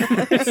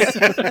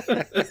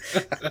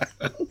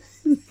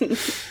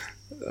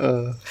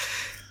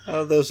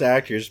 Oh, those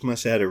actors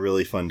must have had a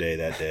really fun day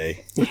that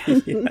day.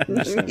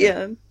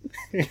 Yeah.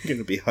 You're going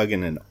to be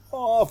hugging an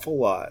awful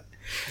lot.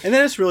 And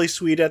then it's really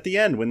sweet at the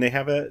end when they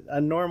have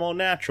a normal,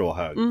 natural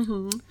hug.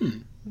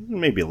 Mm-hmm.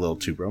 Maybe a little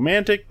too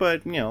romantic,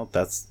 but,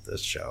 that's the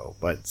show.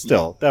 But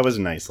still, that was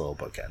a nice little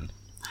bookend.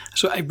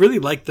 So I really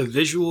like the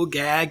visual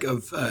gag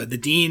of the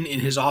Dean in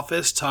his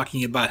office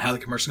talking about how the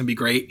commercial's going to be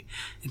great.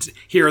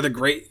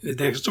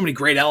 There's so many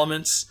great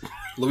elements.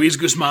 Luis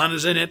Guzman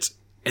is in it.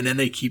 And then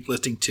they keep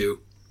listing 2,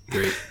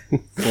 3,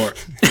 4.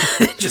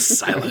 Just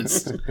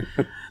silence.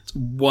 It's a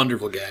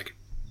wonderful gag.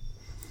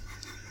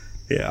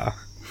 Yeah.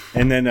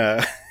 And then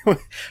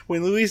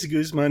when Luis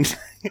Guzman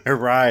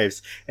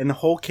arrives and the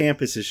whole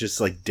campus is just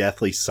like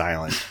deathly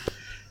silent.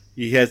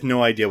 He has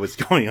no idea what's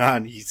going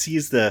on. He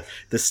sees the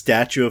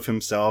statue of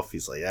himself.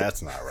 He's like,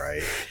 that's not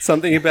right.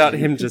 Something about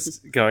him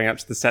just going up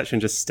to the statue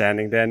and just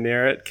standing there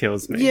near it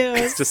kills me. Yeah.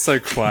 It's just so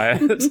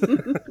quiet.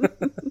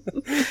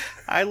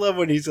 I love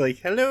when he's like,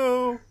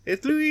 hello,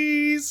 it's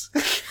Luis.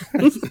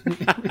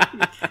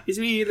 It's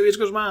me, Luis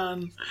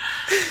Guzman.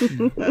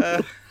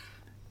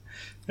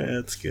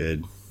 That's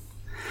good.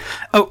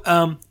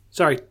 Oh,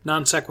 sorry,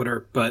 non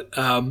sequitur, but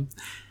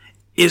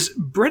is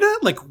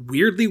Britta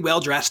weirdly well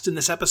dressed in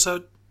this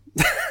episode?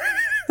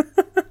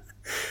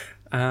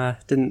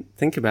 Didn't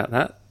think about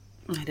that.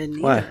 I didn't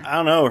either. Why? I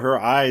don't know. Her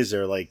eyes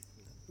are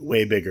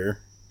way bigger.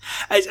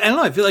 I don't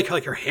know. I feel like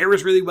her hair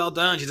is really well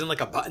done. She's in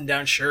a button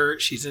down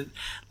shirt. She's in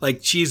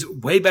she's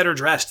way better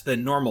dressed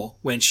than normal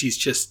when she's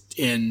just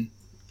in,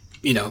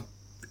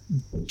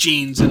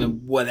 jeans and a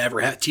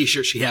whatever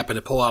t-shirt she happened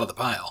to pull out of the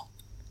pile.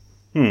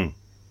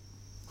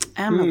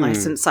 I'm a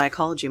licensed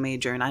psychology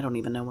major, and I don't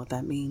even know what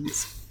that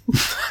means.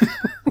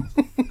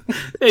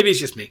 Maybe it's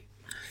just me.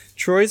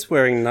 Troy's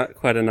wearing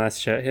quite a nice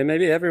shirt here.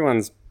 Maybe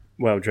everyone's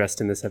well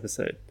dressed in this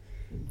episode.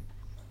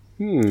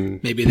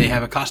 Maybe they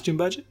have a costume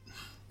budget.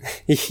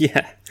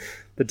 Yeah,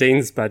 the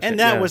Dean's budget. And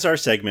that was our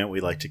segment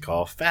we like to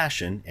call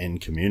Fashion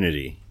and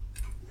Community.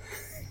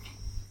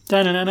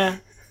 Da-na-na-na.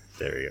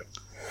 There you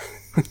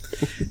go.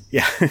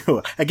 Yeah,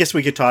 I guess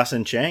we could toss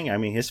in Chang. I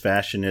mean, his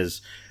fashion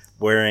is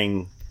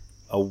wearing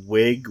a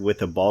wig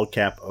with a bald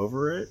cap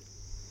over it.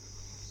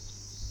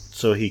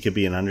 So he could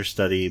be an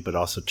understudy, but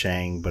also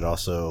Chang, but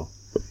also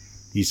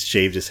he's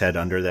shaved his head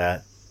under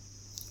that.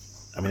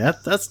 I mean,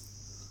 that's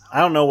I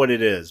don't know what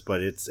it is,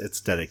 but it's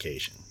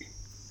dedication.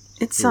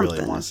 It's He something.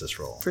 really wants this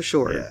role. For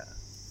sure. Yeah.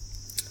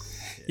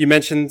 You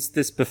mentioned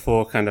this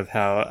before, kind of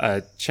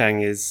how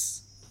Chang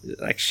is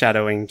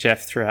shadowing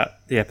Jeff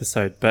throughout the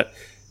episode, but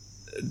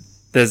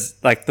there's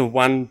the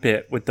one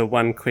bit with the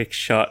one quick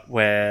shot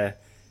where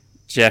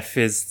Jeff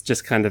is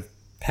just kind of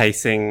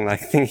pacing,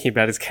 thinking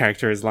about his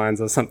character, his lines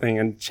or something,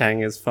 and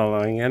Chang is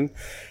following him.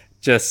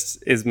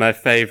 Just is my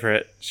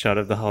favorite shot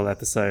of the whole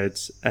episode,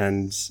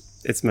 and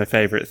it's my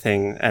favorite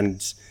thing,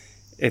 and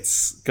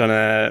it's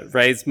gonna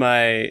raise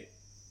my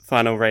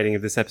final rating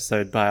of this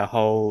episode by a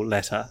whole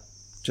letter.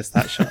 Just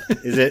that shot.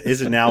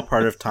 Is it now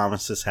part of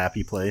Thomas's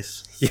happy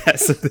place?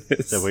 Yes, it is.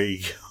 Is that where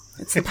you go?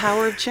 It's the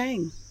power of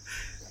Chang.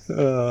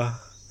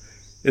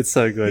 It's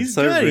so good. He's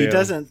so good.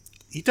 real.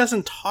 He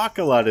doesn't talk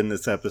a lot in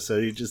this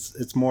episode.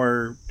 It's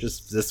more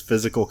just this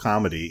physical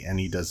comedy, and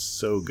he does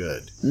so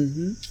good.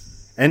 Mm-hmm.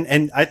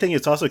 And I think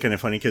it's also kind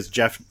of funny because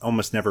Jeff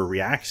almost never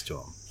reacts to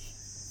him.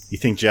 You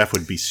think Jeff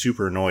would be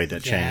super annoyed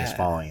that Chang is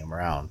following him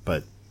around,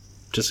 but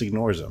just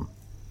ignores him.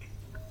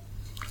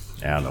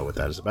 I don't know what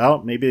that is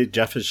about. Maybe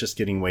Jeff is just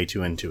getting way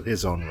too into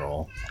his own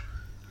role,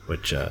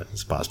 which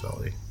is a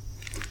possibility.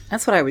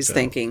 That's what I was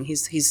thinking.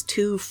 He's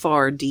too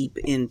far deep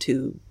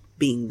into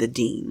being the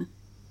Dean.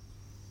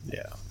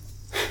 Yeah.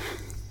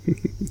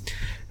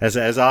 As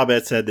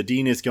Abed said, the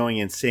Dean is going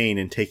insane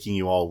and taking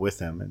you all with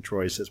him. And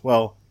Troy says,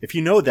 well, if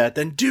you know that,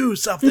 then do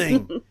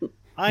something.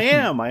 I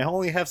am. I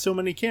only have so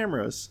many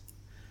cameras.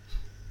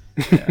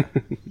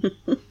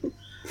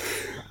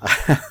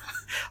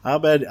 I'll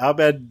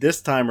bet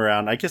this time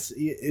around. I guess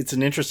it's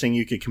an interesting.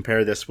 You could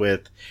compare this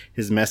with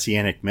his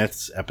Messianic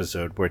Myths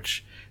episode,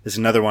 which is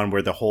another one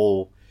where the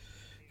whole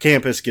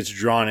campus gets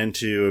drawn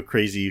into a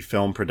crazy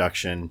film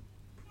production,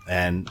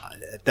 and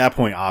at that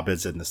point,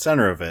 Abed's in the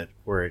center of it,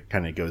 where it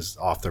kind of goes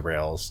off the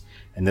rails.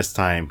 And this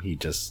time, he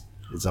just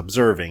is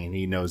observing, and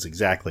he knows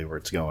exactly where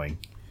it's going,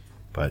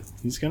 but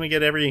he's going to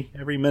get every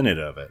minute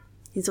of it.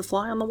 He's a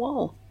fly on the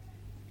wall.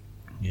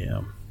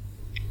 Yeah.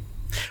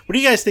 What do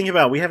you guys think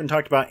about? We haven't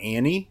talked about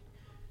Annie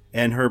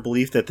and her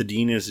belief that the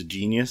dean is a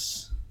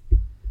genius.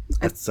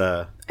 That's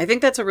I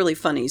think that's a really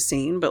funny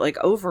scene, but like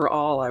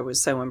overall, I was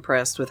so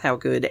impressed with how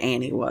good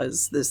Annie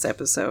was this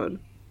episode.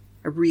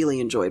 I really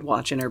enjoyed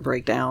watching her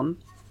break down.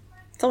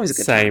 It's always a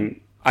good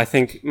time. I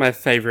think my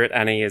favorite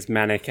Annie is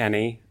Manic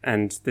Annie,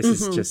 and this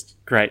is just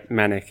great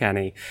Manic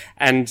Annie.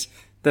 And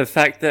the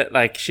fact that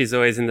like she's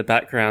always in the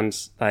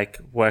background, like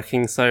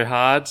working so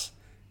hard.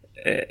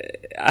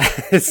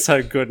 It's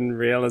so good and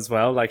real as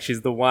well. Like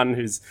she's the one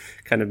who's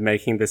kind of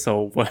making this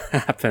all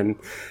happen,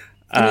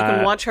 and you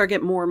can watch her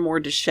get more and more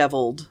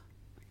disheveled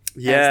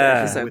as the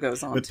episode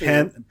goes on, with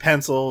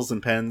pencils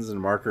and pens and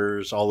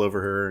markers all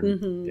over her.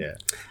 And, yeah,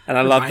 and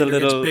I love the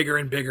little gets bigger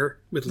and bigger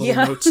with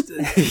little notes,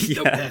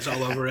 notepads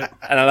all over it.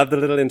 And I love the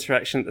little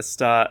interaction at the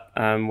start,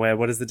 where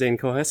what does the dean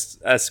call her?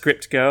 A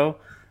script girl.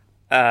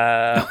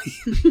 And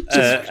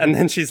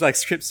then she's like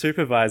script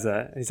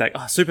supervisor. And he's like,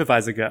 oh,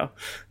 supervisor girl.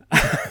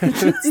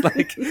 It's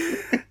like,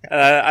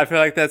 I feel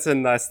like that's a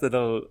nice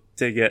little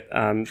dig at.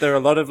 There are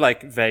a lot of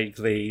like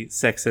vaguely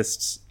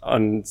sexist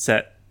on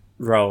set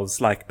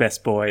roles, like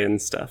best boy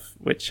and stuff,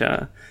 which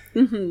I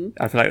feel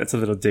like that's a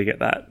little dig at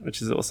that,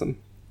 which is awesome.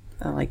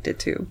 I liked it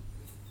too.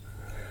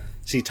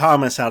 See,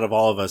 Thomas, out of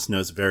all of us,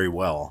 knows very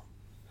well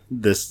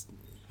this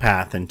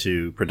path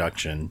into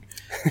production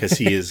because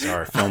he is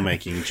our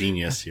filmmaking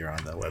genius here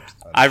on the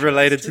website. I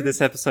related to this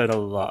episode a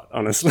lot,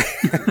 honestly.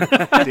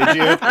 Did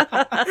you?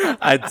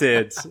 I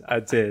did.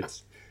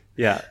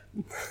 Yeah.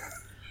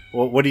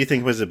 Well, what do you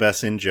think was the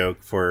best in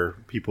joke for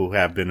people who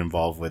have been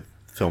involved with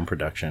film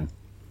production?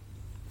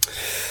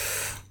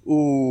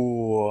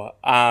 Ooh,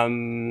 I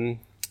don't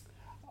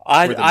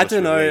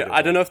know. Relatable.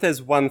 I don't know if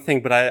there's one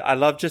thing, but I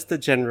love just the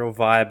general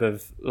vibe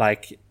of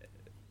like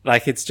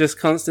it's just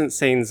constant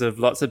scenes of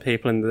lots of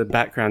people in the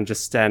background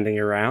just standing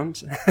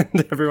around,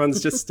 and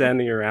everyone's just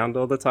standing around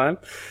all the time.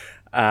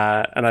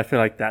 And I feel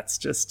like that's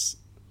just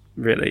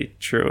really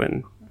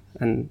true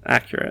and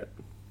accurate.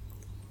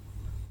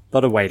 A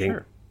lot of waiting.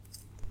 Sure.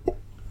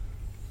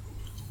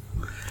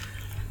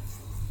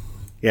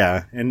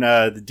 Yeah, and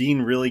the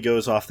dean really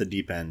goes off the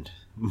deep end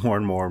more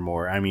and more and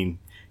more. I mean,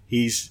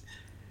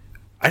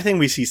 I think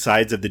we see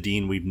sides of the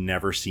dean we've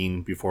never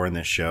seen before in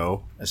this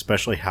show,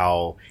 especially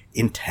how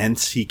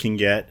intense he can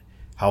get,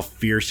 how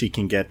fierce he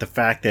can get. The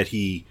fact that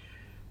he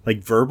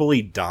like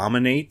verbally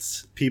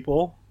dominates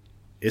people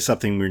is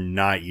something we're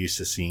not used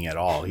to seeing at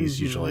all.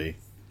 He's usually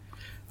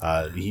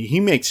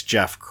he makes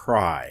Jeff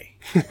cry.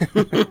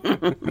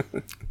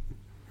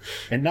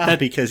 And not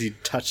because he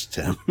touched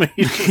him.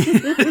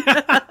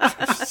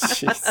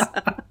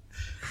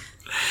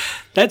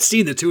 That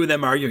scene, the two of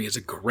them arguing, is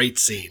a great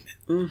scene.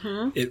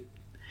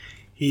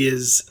 He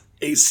is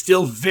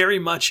still very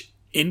much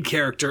in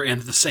character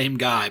and the same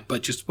guy,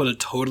 but just with a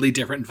totally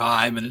different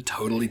vibe and a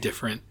totally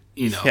different,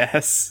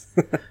 Yes.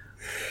 way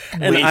for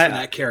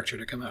that character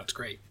to come out. It's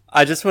great.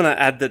 I just want to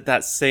add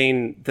that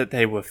scene that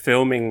they were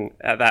filming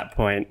at that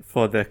point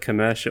for the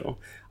commercial,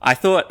 I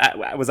thought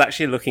was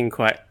actually looking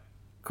quite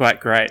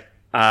great.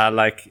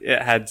 Like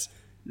it had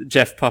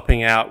Jeff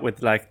popping out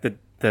with like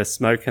the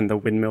smoke and the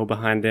windmill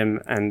behind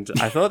him, and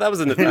I thought that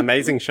was an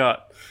amazing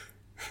shot.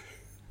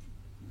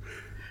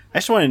 I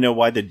just want to know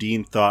why the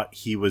dean thought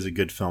he was a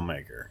good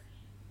filmmaker.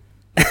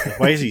 Like,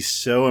 why is he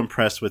so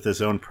impressed with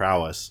his own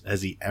prowess?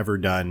 Has he ever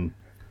done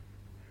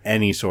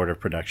any sort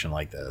of production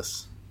like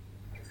this?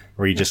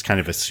 Or he just kind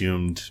of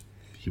assumed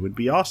he would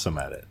be awesome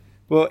at it?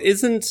 Well,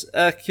 isn't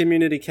a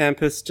community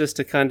campus just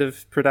a kind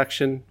of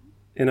production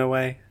in a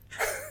way?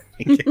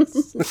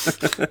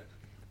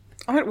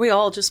 Aren't we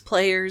all just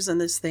players in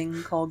this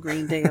thing called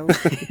Greendale?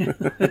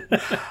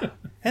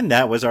 And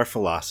that was our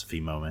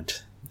philosophy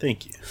moment.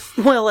 Thank you.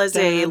 Well, as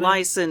a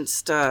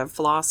licensed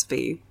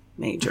philosophy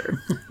major.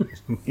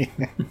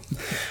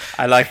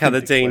 I like how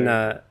the dean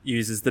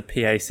uses the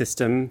PA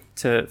system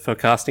for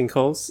casting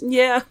calls.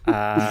 Yeah.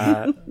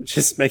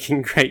 Just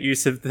making great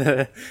use of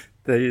the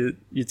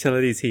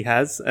utilities he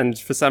has. And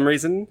for some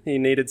reason, he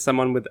needed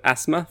someone with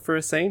asthma for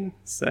a scene.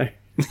 So...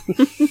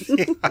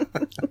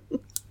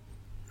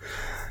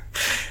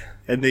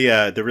 And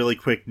the really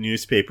quick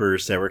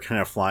newspapers that were kind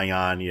of flying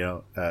on,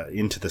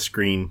 into the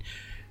screen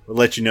will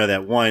let you know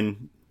that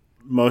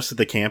most of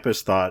the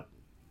campus thought,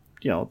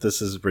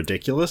 this is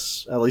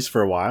ridiculous, at least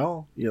for a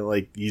while.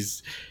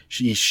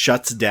 She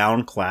shuts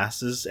down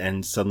classes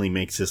and suddenly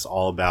makes this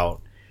all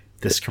about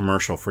this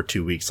commercial for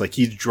 2 weeks. Like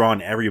he's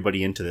drawn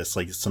everybody into this,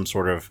 like some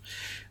sort of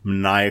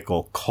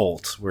maniacal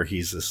cult where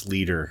he's this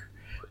leader.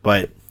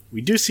 But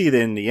we do see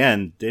that in the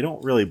end, they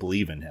don't really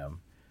believe in him.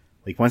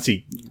 Like, once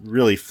he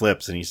really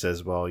flips and he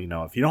says, well,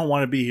 if you don't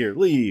want to be here,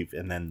 leave.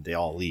 And then they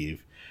all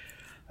leave.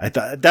 I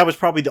thought that was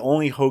probably the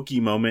only hokey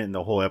moment in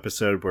the whole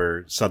episode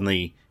where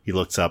suddenly he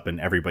looks up and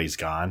everybody's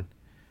gone.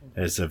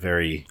 It's a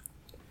very,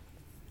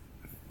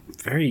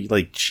 very,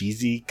 like,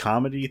 cheesy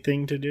comedy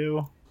thing to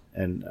do.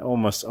 And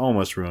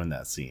almost ruined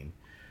that scene.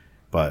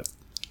 But...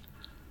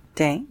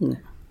 Dang.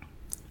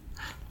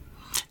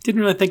 Didn't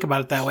really think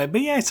about it that way,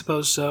 but yeah, I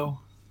suppose so.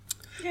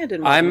 Yeah, it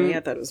didn't bother me. I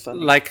thought it was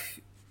funny.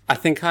 Like, I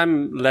think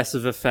I'm less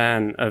of a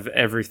fan of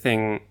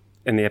everything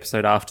in the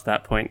episode after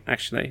that point,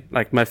 actually.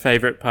 Like, my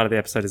favorite part of the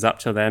episode is up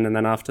till then, and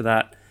then after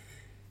that,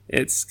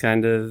 it's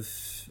kind of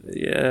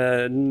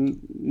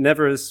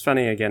never as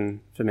funny again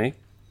for me.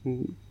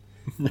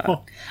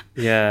 No.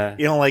 Yeah.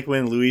 You don't like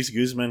when Luis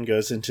Guzman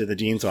goes into the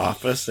dean's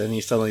office and he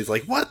suddenly's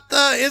like, what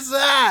the is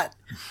that?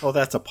 Oh,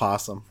 that's a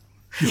possum.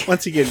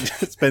 Once you get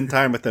to spend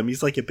time with him,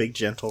 he's like a big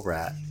gentle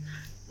rat.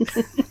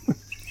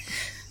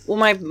 Well,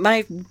 my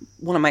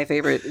one of my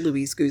favorite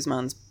Luis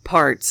Guzman's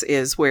parts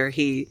is where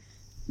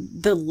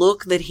the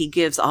look that he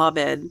gives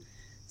Abed,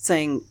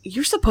 saying,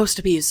 "You're supposed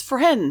to be his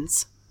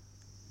friends.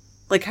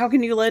 Like, how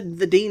can you let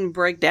the dean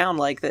break down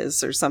like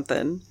this or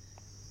something?"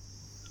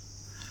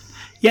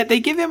 Yeah,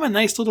 they give him a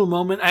nice little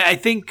moment. I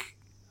think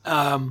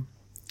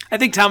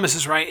Thomas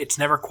is right. It's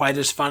never quite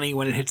as funny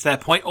when it hits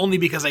that point, only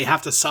because they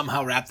have to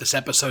somehow wrap this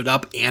episode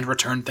up and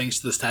return things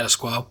to the status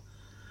quo.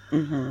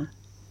 Mm-hmm.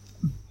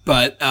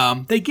 But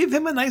they give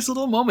him a nice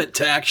little moment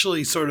to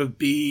actually sort of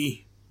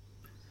be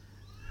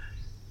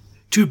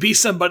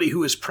somebody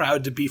who is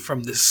proud to be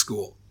from this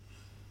school.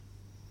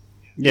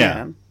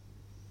 Yeah.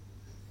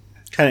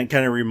 Kind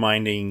of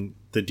reminding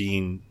the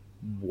dean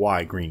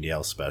why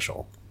Greendale's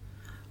special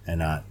and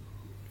not.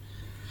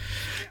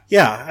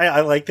 Yeah,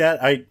 I like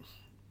that.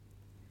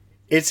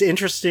 It's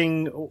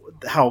interesting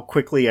how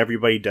quickly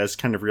everybody does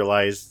kind of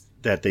realize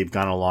that they've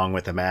gone along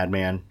with a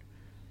madman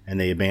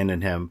and they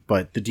abandon him.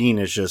 But the dean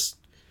is just,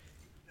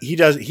 he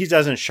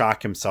doesn't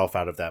shock himself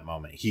out of that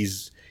moment.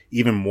 He's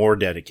even more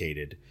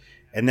dedicated.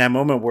 And that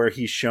moment where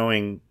he's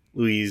showing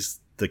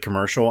Louise the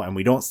commercial and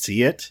we don't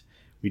see it,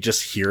 we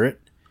just hear it.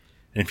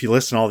 And if you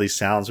listen to all these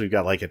sounds, we've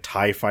got like a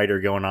TIE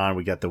fighter going on.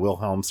 We got the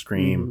Wilhelm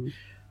scream. Mm-hmm.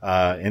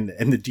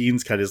 And the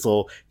dean's got his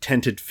little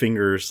tented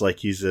fingers like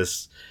he's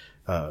this,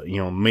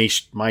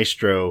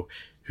 maestro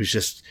who's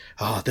just,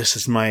 oh, this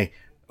is my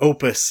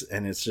opus.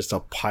 And it's just a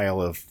pile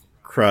of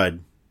crud.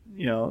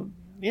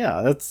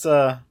 That's,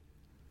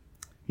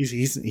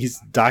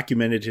 he's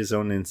documented his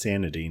own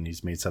insanity and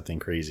he's made something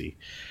crazy.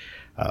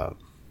 I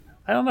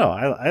don't know.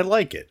 I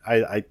like it.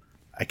 I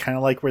kind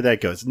of like where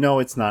that goes. No,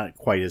 it's not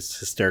quite as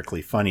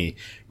hysterically funny,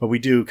 but we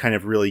do kind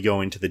of really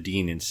go into the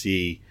dean and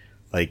see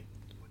like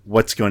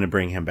what's going to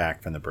bring him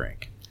back from the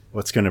brink.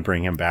 What's going to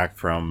bring him back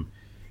from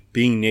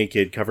being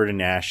naked, covered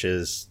in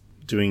ashes,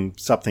 doing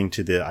something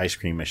to the ice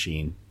cream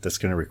machine that's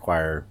going to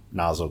require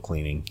nozzle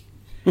cleaning.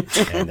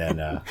 And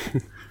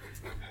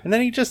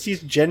then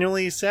he's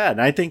genuinely sad.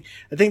 And I think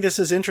this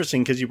is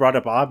interesting because you brought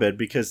up Abed,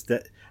 because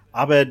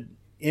Abed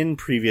in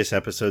previous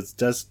episodes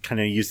does kind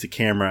of use the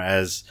camera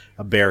as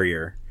a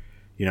barrier.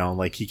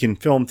 Like he can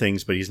film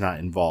things, but he's not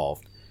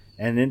involved.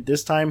 And then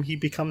this time he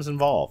becomes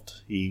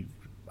involved.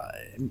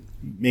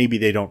 Maybe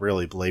they don't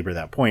really belabor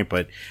that point,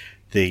 but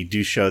they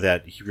do show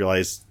that he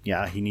realized,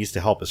 he needs to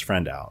help his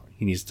friend out.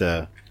 He needs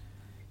to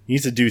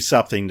do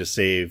something to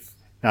save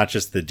not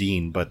just the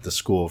dean, but the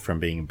school from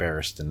being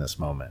embarrassed in this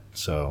moment.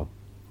 So,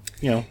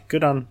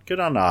 good on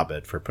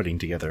Abed for putting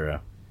together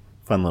a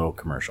fun little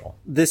commercial.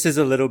 This is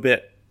a little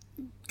bit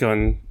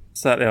going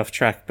slightly off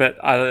track, but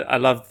I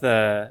love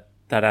that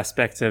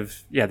aspect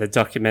of the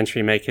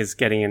documentary makers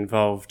getting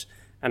involved,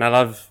 and I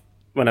love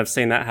when I've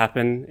seen that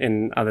happen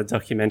in other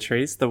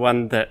documentaries. The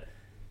one that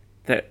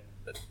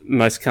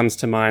most comes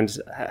to mind,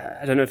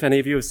 I don't know if any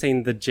of you have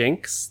seen The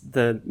Jinx,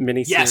 the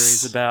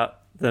miniseries about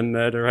the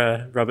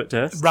murderer Robert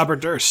Durst.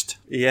 Robert Durst.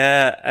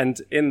 Yeah, and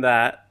in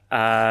that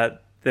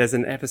there's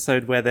an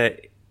episode where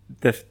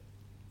the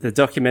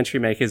documentary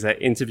makers are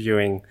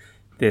interviewing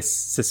this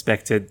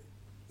suspected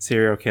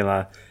serial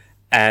killer,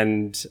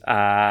 and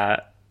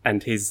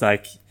he's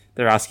like,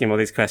 they're asking him all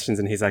these questions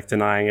and he's like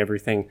denying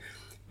everything,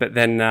 but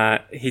then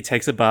he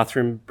takes a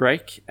bathroom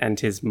break and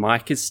his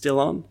mic is still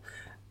on,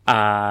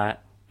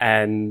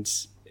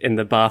 and in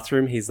the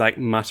bathroom he's like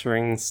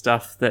muttering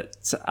stuff that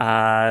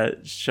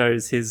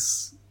shows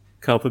his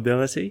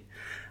culpability,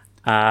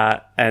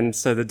 and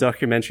so the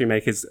documentary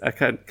makers are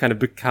kind of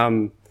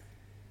become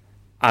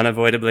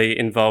unavoidably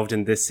involved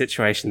in this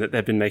situation that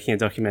they've been making a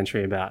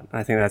documentary about.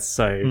 I think that's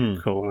so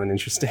cool and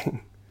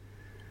interesting.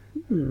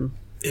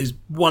 Is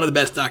one of the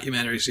best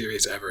documentary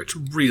series ever. It's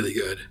really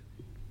good.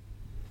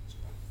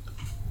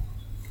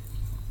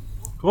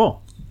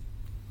 Cool.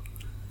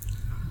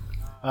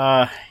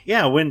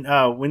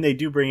 When they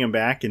do bring him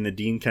back and the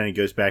dean kind of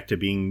goes back to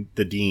being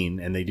the dean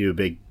and they do a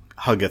big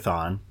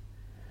hug-a-thon,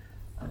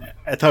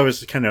 I thought it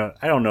was kind of,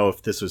 I don't know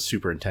if this was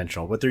super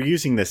intentional, but they're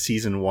using the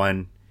season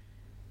 1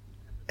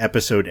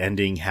 episode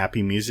ending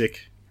happy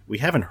music. We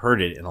haven't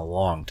heard it in a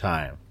long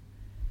time.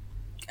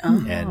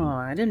 Oh, And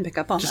I didn't pick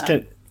up on just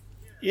that.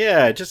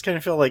 yeah, it just kind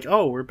of felt like,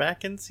 oh, we're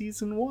back in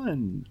season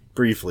 1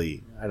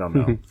 briefly. I don't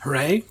know.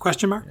 Hooray?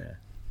 Question mark.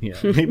 Yeah,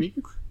 maybe.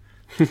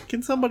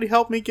 Can somebody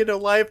help me get a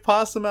live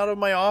possum out of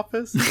my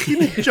office? He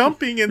keeps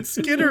jumping and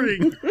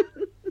skittering.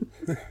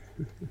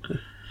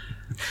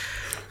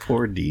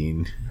 Poor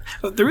Dean.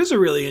 There is a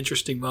really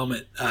interesting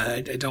moment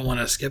I don't want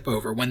to skip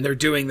over when they're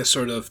doing the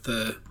sort of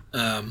the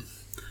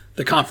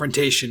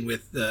confrontation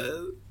with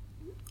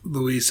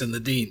Luis and the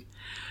dean,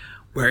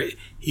 where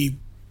he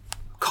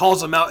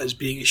calls him out as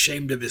being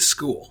ashamed of his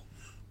school.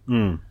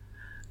 And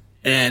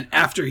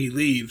after he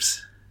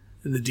leaves,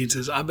 and the dean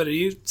says, but are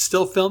you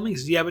still filming? He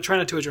says, yeah, but try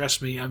not to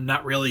address me. I'm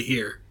not really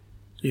here.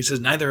 And he says,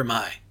 neither am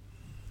I.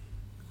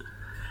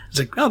 It's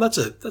like, oh, that's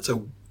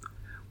a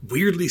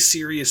weirdly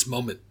serious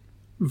moment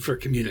for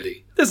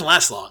Community. It doesn't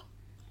last long.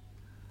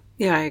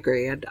 Yeah, I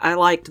agree. I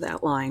liked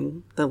that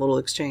line, the little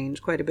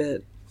exchange, quite a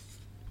bit.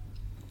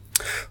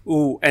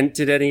 Ooh, and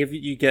did any of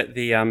you get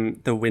the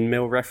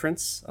windmill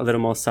reference? A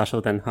little more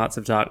subtle than Hearts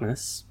of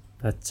Darkness,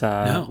 but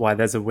No. why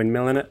there's a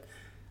windmill in it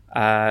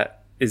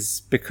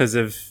is because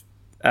of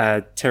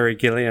Terry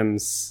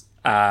Gilliam's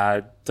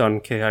Don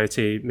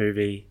Quixote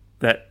movie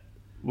that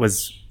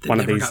was one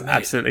of never these got made.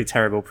 absolutely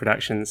terrible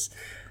productions.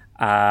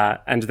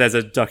 And there's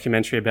a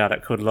documentary about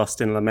it called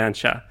Lost in La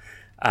Mancha.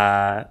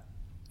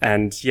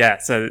 And yeah,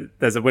 so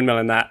there's a windmill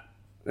in that,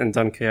 and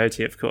Don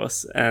Quixote, of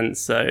course. And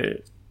so,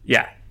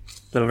 yeah,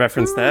 little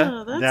reference there.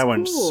 That's That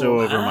went cool. so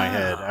over my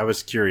head. I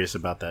was curious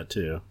about that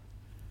too.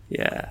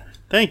 Yeah.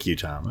 Thank you,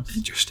 Thomas.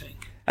 Interesting.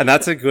 And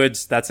that's a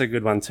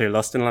good one too.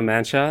 Lost in La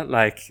Mancha,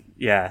 like,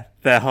 yeah,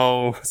 their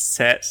whole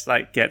set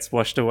like gets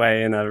washed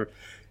away in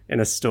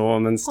a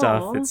storm and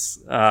stuff.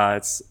 Aw.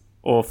 It's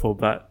awful,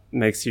 but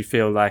makes you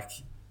feel like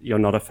you're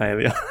not a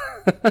failure.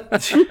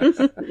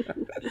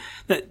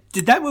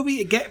 Did that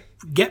movie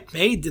get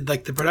made? Did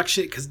like the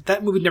production? Because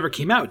that movie never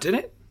came out, did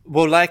it?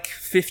 Well, like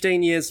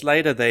 15 years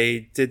later,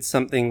 they did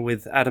something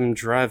with Adam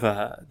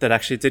Driver that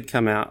actually did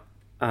come out.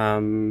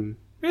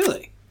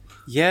 Really?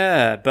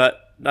 Yeah,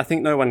 but I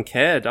think no one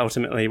cared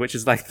ultimately, which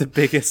is like the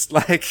biggest,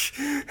 like,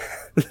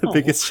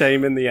 biggest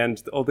shame in the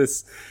end. All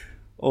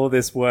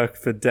this work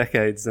for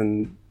decades,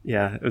 and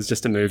yeah, it was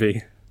just a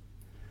movie.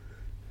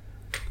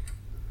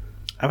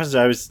 I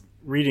was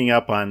reading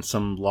up on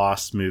some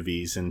lost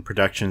movies and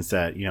productions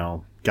that,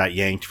 got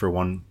yanked for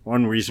one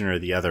reason or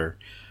the other.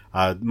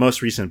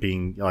 Most recent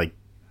being like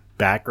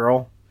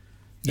Batgirl.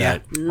 Yeah.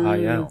 Oh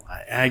yeah.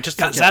 I just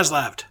Got think-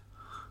 Zaslaved.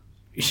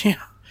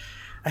 Yeah.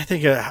 I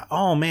think,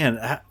 oh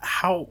man,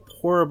 how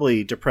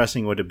horribly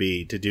depressing would it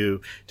be to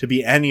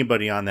be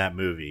anybody on that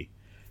movie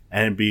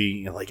and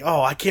be like,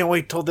 oh, I can't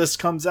wait till this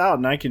comes out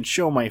and I can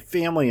show my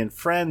family and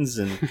friends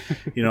and,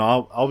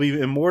 I'll be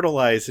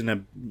immortalized in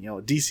a,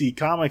 DC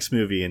Comics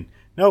movie, and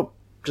nope,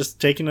 just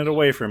taking it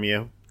away from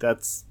you.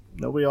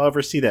 Nobody will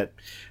ever see that.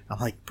 I'm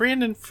like,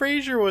 Brandon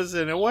Fraser was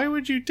in it. Why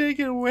would you take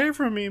it away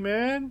from me,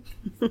 man?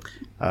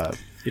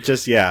 It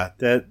just,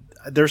 that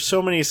there's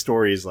so many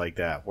stories like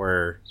that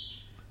where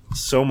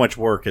so much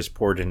work is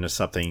poured into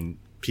something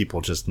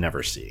people just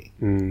never see,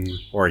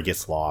 or it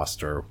gets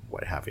lost, or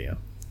what have you.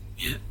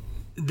 Yeah.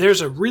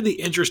 There's a really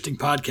interesting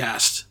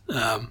podcast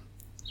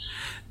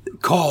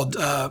called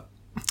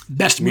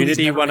Best Movies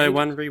Community Never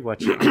 101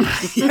 rewatching.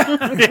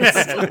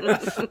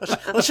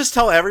 Let's just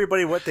tell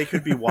everybody what they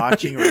could be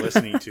watching or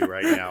listening to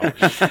right now.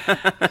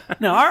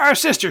 No, our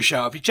sister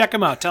show. If you check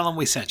them out, tell them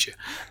we sent you.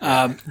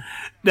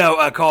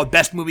 Called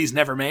Best Movies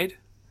Never Made,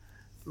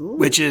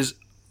 which is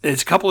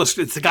it's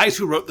the guys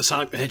who wrote the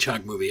Sonic the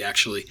Hedgehog movie,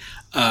 actually,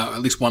 at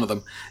least one of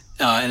them,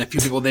 and a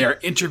few people. They are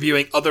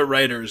interviewing other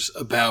writers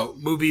about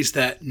movies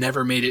that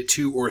never made it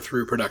to or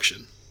through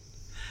production.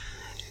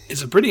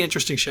 It's a pretty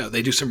interesting show.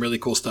 They do some really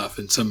cool stuff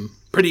and some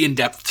pretty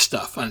in-depth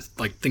stuff on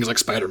like things like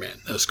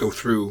Spider-Man. They just go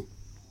through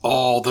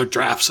all the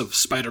drafts of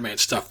Spider-Man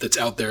stuff that's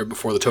out there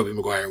before the Tobey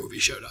Maguire movie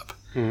showed up.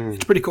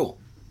 It's pretty cool.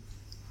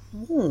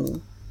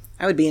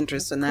 I would be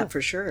interested in that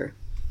for sure.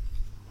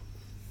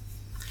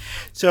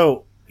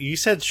 So you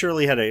said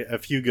Shirley had a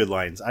few good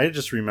lines. I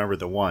just remember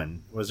the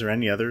one. Was there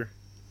any other?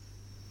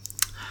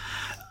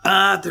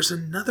 There's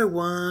another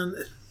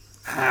one.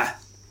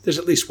 There's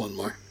at least one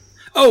more.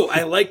 Oh,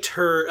 I liked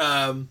her.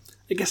 I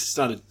guess it's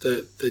not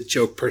the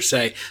joke per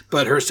se,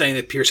 but her saying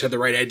that Pierce had the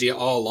right idea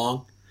all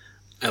along.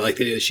 I like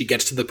the idea that she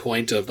gets to the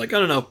point of like, I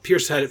don't know,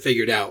 Pierce had it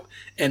figured out.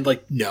 And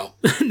like, no,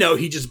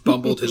 he just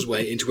bumbled his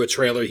way into a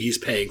trailer he's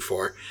paying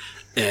for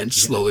and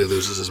slowly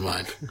loses his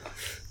mind.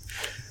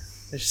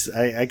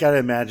 I gotta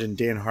imagine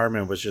Dan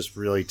Harmon was just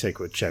really ticked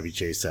with Chevy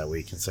Chase that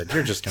week and said,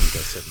 "You're just gonna go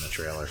sit in the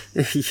trailer.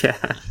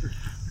 Yeah.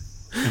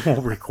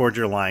 We'll record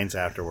your lines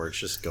afterwards.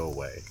 Just go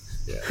away."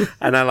 Yeah.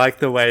 And I like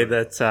the way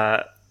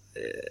that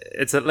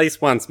it's at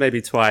least once,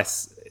 maybe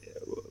twice,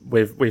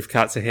 we've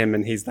cut to him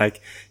and he's like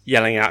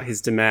yelling out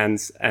his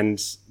demands, and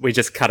we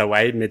just cut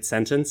away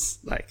mid-sentence,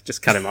 like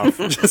just cut him off,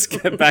 just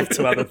get back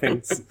to other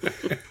things.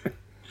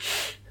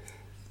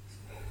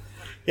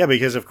 Yeah,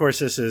 because of course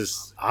this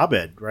is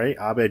Abed, right?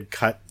 Abed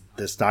cut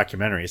this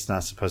documentary. It's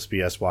not supposed to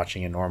be us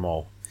watching a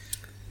normal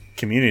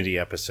Community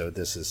episode.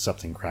 This is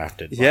something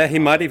crafted. Yeah, he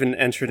might even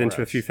enter it for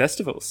into a us. few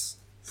festivals.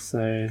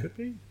 So Could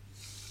be.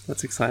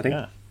 that's exciting.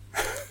 Yeah.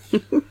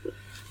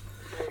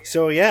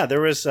 So yeah,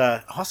 there was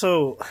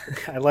also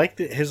I liked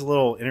his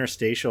little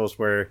interstitials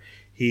where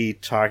he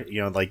talked,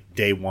 like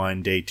day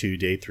 1, day 2,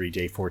 day 3,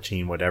 day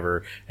 14,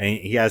 whatever, and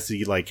he has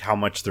the like how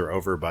much they're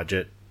over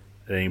budget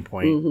at any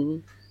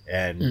point,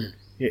 and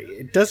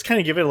it does kind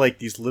of give it like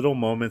these little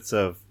moments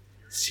of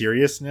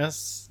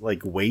seriousness,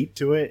 like weight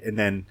to it, and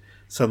then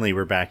suddenly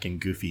we're back in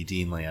goofy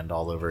Dean land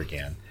all over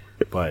again.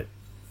 But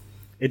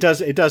it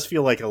does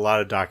feel like a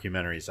lot of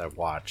documentaries I've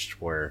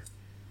watched where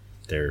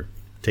they're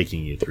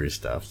taking you through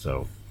stuff.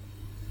 So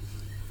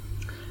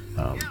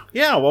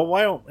yeah, well,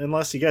 why don't,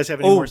 unless you guys have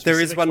any more there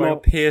is specifics, one why more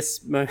don't- Pierce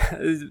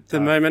the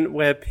moment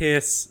where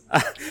Pierce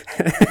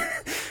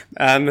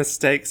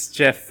mistakes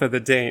Jeff for the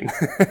Dean.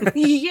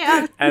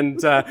 Yeah. and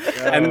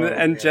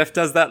Jeff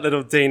does that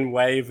little Dean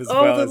wave as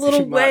Oh, well the as little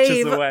he marches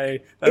wave.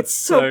 away. That's It's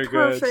so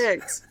good.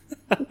 perfect.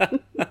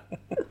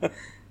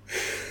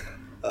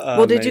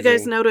 Well, did you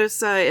guys Amazing.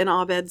 notice in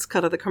Abed's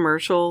cut of the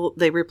commercial,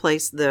 they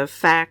replaced the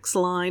fax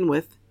line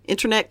with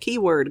internet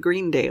keyword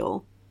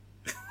Greendale?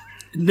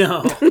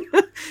 No.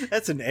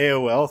 That's an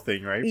AOL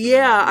thing, right?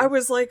 Yeah, I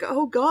was like,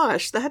 oh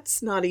gosh,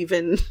 that's not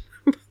even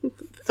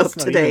up That's to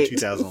not even date.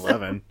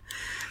 2011.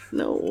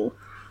 No.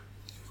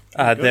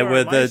 Go There to were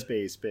our the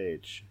MySpace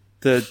page.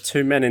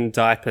 two men in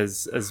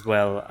diapers as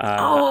well.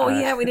 Oh,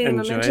 yeah, we didn't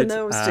even mention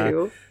enjoyed. those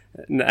two.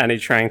 Annie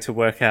trying to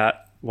work out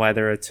why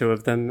there are two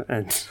of them,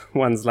 and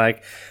one's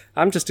like,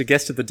 I'm just a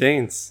guest of the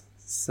Dean's.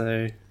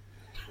 So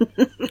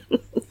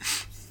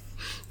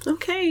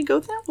Okay, go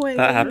that way.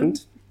 that then.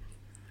 happened.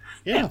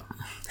 Yeah,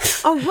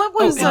 Oh, what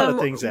was a lot of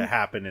things that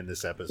happen in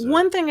this episode.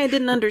 one thing I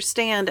didn't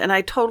understand, and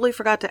I totally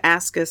forgot to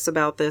ask us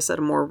about this at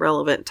a more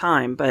relevant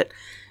time, but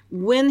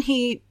when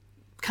he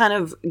kind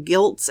of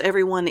guilts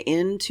everyone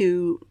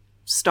into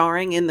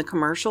starring in the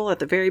commercial at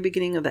the very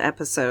beginning of the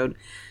episode,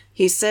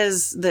 he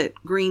says that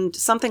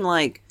something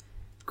like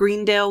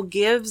Greendale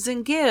gives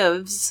and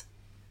gives,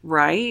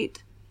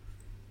 right?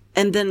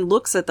 And then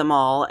looks at them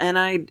all, and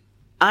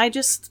I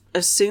just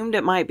assumed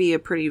it might be a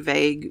pretty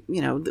vague,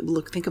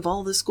 look, think of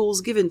all the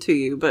schools given to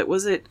you, but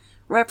was it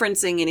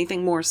referencing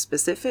anything more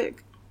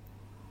specific?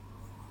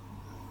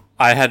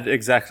 I had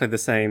exactly the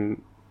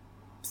same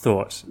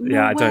thought.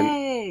 No I don't.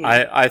 way.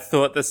 I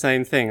thought the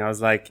same thing. I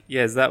was like,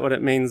 yeah, is that what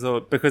it means?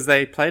 Or because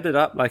they played it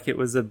up like it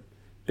was a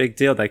big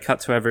deal. They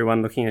cut to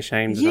everyone looking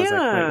ashamed, and I was like,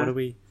 Yeah.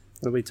 wait,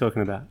 what are we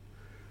talking about?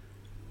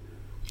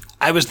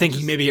 I was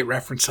thinking maybe it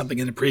referenced something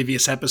in a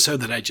previous episode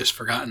that I'd just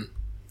forgotten.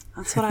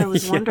 That's what I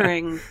was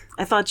wondering.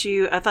 I thought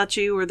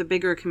you were the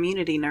bigger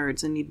community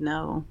nerds and you'd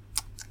know.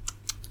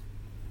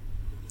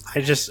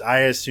 I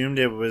assumed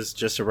it was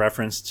just a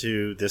reference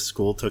to this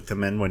school took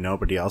them in when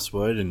nobody else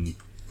would, and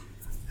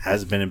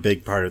has been a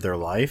big part of their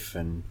life,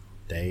 and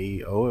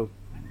they owe it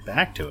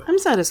back to it. I'm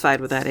satisfied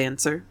with that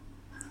answer.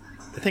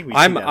 I think we see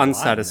I'm that a lot in this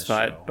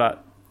unsatisfied, show.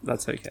 but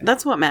that's okay.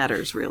 That's what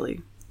matters,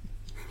 really.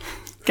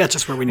 Gets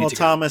us where we need Well, to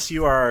Thomas,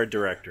 you are our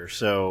director,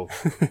 so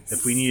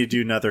if we need to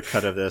do another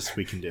cut of this,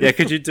 we can do Yeah, it.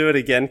 could you do it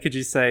again? Could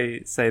you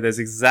say those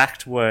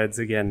exact words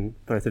again,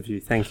 both of you?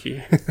 Thank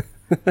you.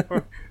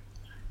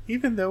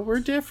 Even though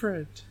we're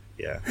different.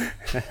 Yeah.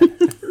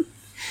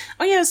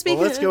 Oh yeah, speaking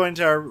Well, let's of... go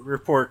into our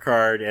report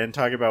card and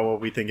talk about what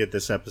we think of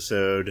this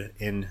episode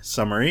in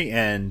summary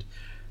and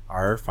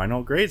our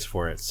final grades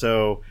for it.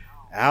 So,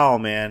 Al,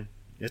 man,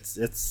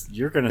 it's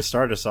you're going to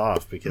start us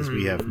off because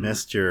we have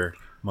missed your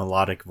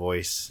melodic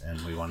voice and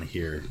we want to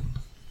hear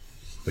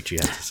what you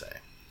have to say. I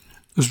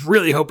was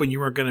really hoping you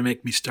weren't going to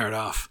make me start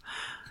off.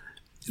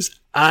 'Cause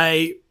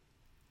I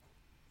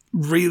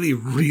really,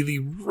 really,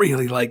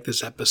 really like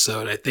this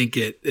episode. I think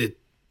it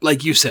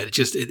like you said,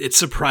 it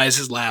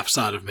surprises laughs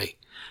out of me.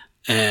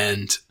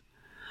 And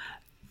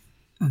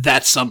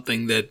that's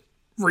something that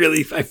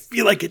really, I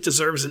feel like it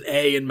deserves an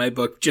A in my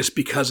book just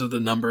because of the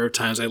number of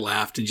times I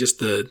laughed and just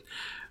the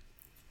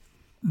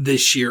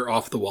sheer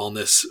off the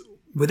wallness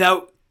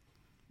without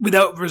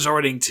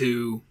resorting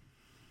to,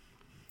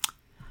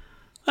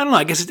 I don't know.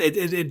 I guess it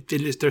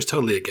is, there's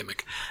totally a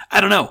gimmick.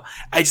 I don't know.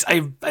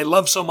 I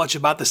love so much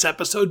about this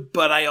episode,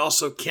 but I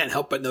also can't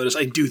help but notice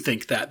I do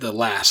think that the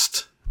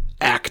last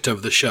act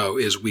of the show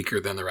is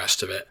weaker than the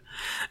rest of it,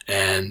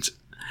 and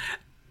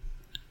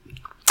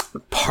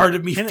part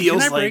of me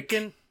feels I like break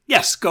in?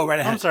 yes, go right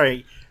ahead. I'm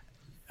sorry.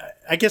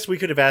 I guess we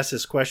could have asked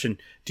this question.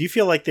 Do you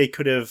feel like they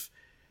could have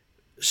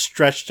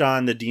stretched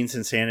on the Dean's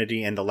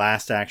insanity and the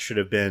last act should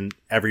have been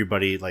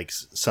everybody like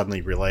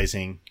suddenly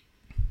realizing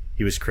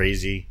he was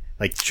crazy?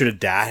 Like, should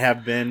that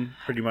have been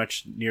pretty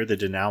much near the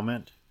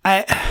denouement?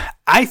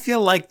 I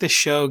feel like the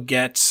show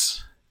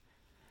gets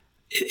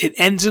it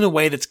ends in a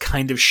way that's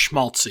kind of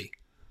schmaltzy,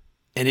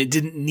 and it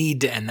didn't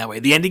need to end that way.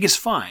 The ending is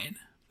fine,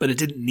 but it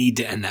didn't need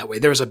to end that way.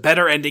 There was a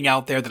better ending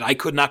out there that I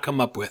could not come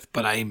up with,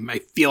 but I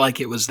feel like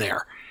it was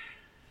there.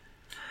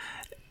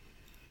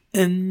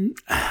 And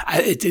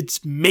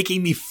it's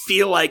making me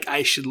feel like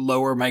I should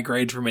lower my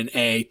grade from an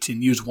A to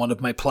use one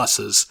of my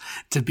pluses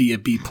to be a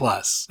B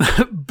plus.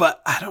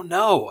 But I don't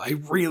know. I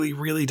really,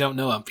 really don't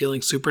know. I'm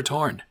feeling super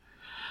torn.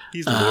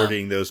 He's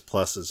lording those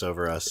pluses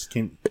over us.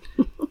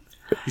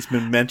 He's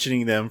been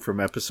mentioning them from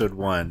episode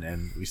 1,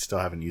 and we still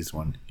haven't used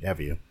one.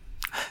 Have you?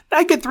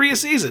 I get 3 a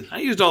season. I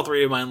used all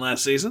 3 of mine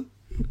last season.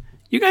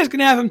 You guys can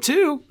have them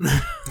too.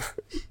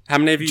 How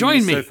many have you Join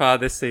used me. so far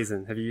this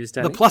season? Have you used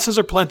any? The pluses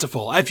are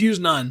plentiful. I've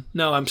used none.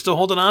 No, I'm still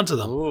holding on to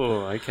them.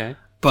 Oh, okay.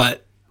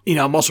 But,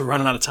 I'm also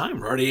running out of time.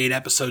 We're already 8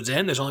 episodes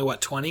in. There's only,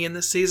 20 in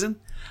this season?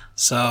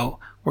 So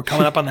we're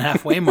coming up on the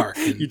halfway mark.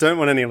 You don't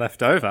want any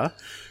left over.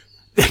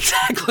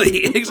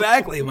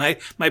 Exactly. My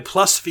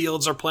plus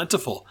fields are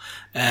plentiful.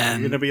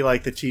 And You're going to be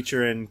like the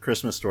teacher in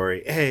Christmas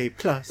Story. A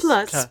plus.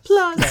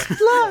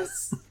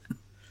 Plus.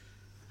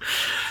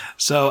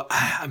 So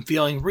I'm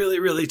feeling really,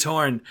 really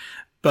torn.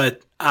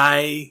 But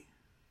I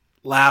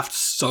laughed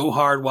so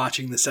hard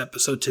watching this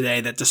episode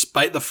today that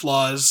despite the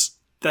flaws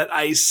that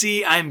I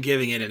see, I'm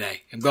giving it an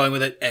A. I'm going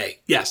with it A.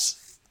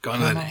 Yes. Going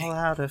with an I'm all A.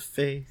 out of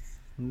faith.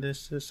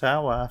 This is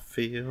how I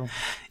feel.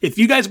 If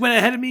you guys went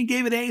ahead of me and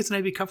gave it A's, then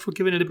I'd be comfortable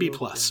giving it a B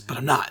plus. But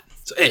I'm not.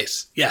 So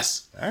A's.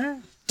 Yes. All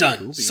right.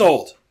 Done.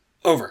 Sold.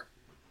 Over.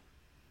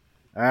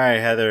 All right,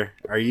 Heather.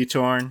 Are you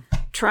torn?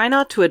 Try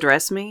not to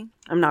address me.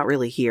 I'm not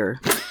really here.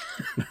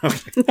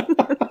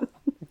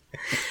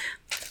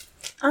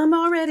 I'm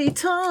already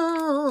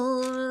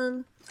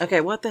torn.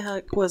 Okay, what the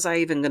heck was I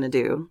even going to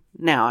do?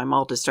 Now I'm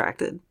all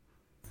distracted.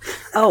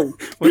 Oh.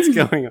 What's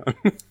going on?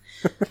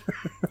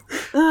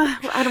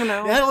 I don't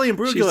know. Natalie and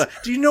Brugula,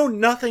 do you know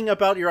nothing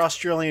about your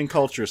Australian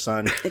culture,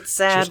 son? It's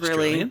sad, She's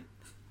really. Australian?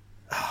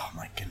 Oh,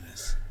 my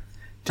goodness.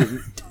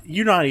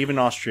 You're not even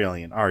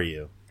Australian, are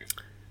you?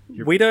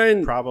 We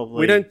don't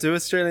probably do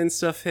Australian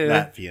stuff here.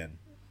 Latvian.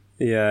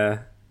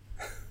 Yeah.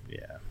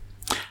 Yeah.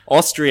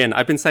 Austrian.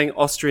 I've been saying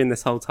Austrian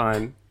this whole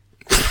time.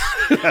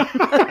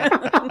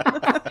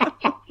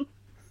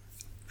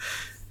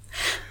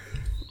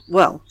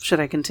 Well, should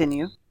I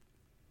continue?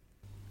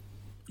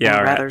 Yeah, Or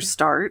all right. rather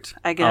start,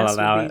 I guess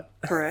allow would be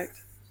it.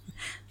 correct.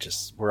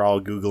 We're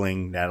all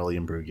Googling Natalie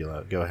and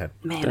Brugula. Go ahead.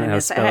 Man, Don't know how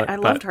to spell it, I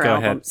but loved her go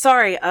album. ahead.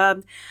 Sorry,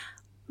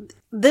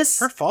 this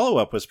Her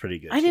follow-up was pretty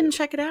good. I didn't too.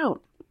 check it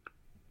out.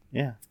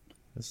 Yeah.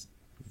 It's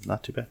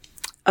not too bad.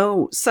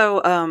 Oh,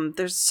 so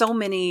there's so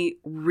many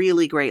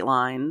really great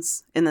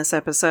lines in this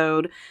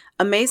episode.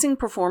 Amazing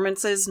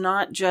performances,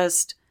 not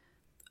just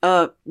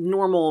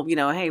normal,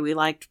 hey, we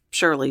liked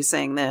Shirley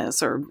saying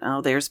this, or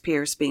oh, there's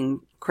Pierce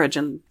being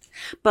curmudgeon,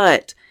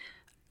 but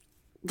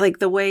like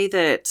the way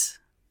that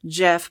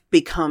Jeff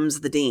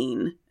becomes the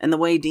Dean, and the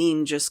way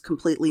Dean just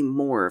completely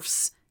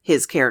morphs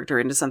his character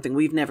into something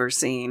we've never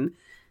seen,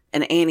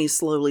 and Annie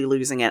slowly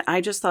losing it. I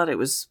just thought it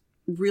was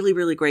really,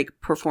 really great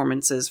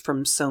performances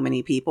from so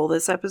many people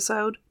this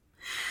episode.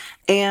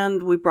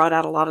 And we brought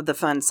out a lot of the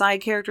fun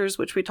side characters,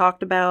 which we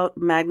talked about.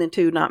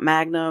 Magnitude, not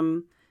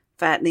Magnum,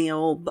 Fat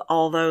Neil,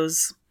 all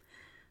those.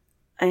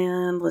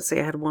 And let's see,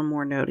 I had one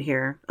more note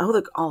here. Oh,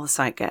 look, all the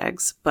sight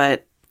gags.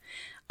 But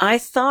I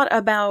thought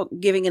about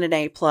giving it an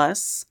A+,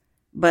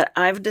 but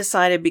I've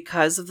decided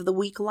because of the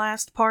weak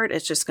last part,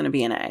 it's just going to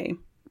be an A.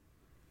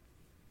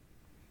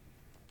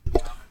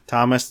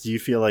 Thomas, do you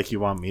feel like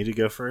you want me to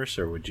go first,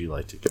 or would you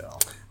like to go?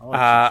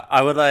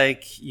 I would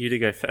like you to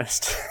go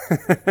first.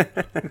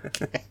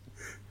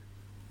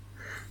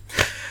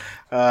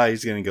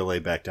 He's going to go lay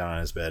back down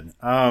on his bed.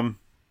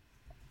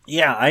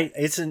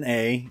 It's an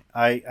A.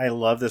 I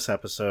love this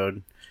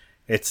episode.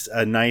 It's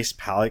a nice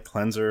palate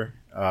cleanser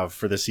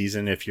for the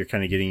season if you're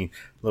kind of getting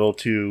a little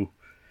too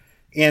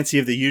antsy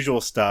of the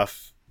usual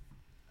stuff.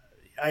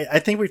 I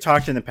think we've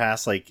talked in the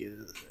past, like,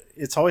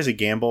 it's always a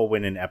gamble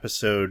when an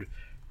episode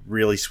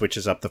really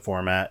switches up the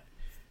format,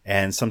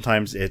 and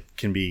sometimes it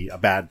can be a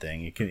bad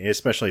thing. It can,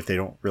 especially if they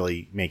don't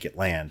really make it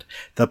land.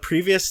 The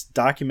previous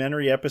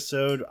documentary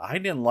episode I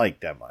didn't like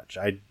that much.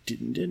 I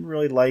didn't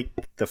really like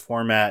the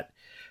format.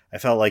 I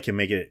felt like it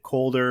made it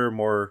colder,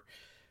 more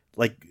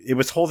like it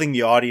was holding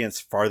the audience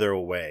farther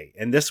away.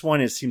 And this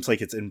one, it seems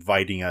like it's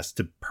inviting us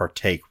to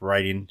partake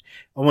right in,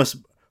 almost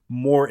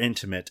more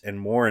intimate and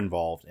more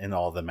involved in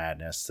all the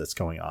madness that's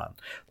going on.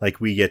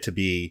 Like we get to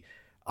be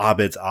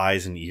Abed's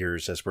eyes and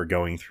ears as we're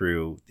going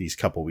through these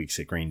couple weeks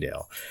at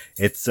Greendale.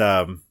 It's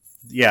all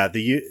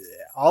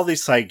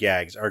these sight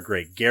gags are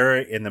great.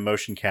 Garrett in the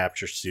motion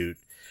capture suit,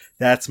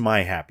 that's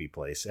my happy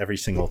place every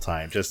single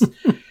time. Just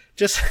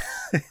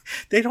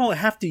they don't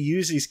have to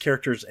use these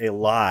characters a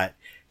lot.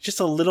 Just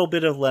a little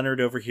bit of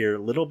Leonard over here,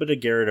 a little bit of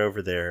Garrett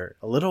over there,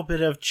 a little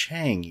bit of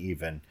Chang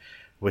even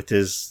with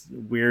his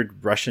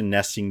weird Russian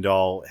nesting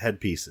doll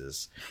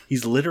headpieces.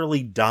 He's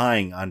literally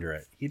dying under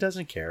it. He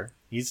doesn't care.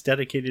 He's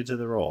dedicated to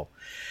the role.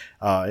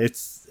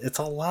 It's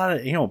a lot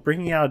of,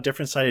 bringing out a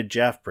different side of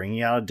Jeff,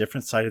 bringing out a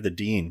different side of the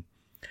Dean.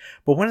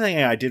 But one thing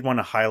I did want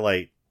to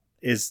highlight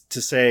is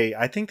to say,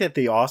 I think that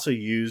they also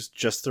used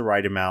just the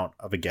right amount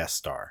of a guest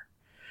star.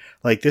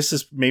 Like, this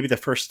is maybe the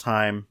first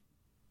time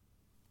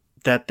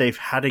that they've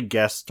had a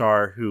guest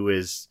star who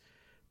is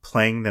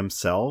playing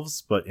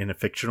themselves, but in a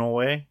fictional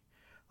way.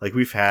 Like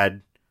we've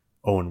had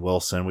Owen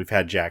Wilson, we've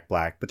had Jack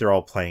Black, but they're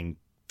all playing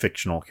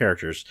fictional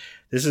characters.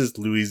 This is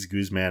Luis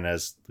Guzman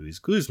as Luis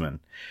Guzman.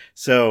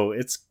 So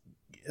it's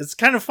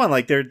kind of fun.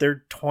 Like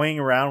they're toying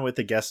around with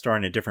the guest star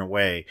in a different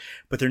way,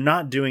 but they're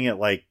not doing it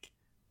like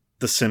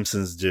The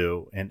Simpsons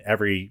do in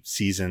every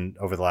season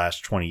over the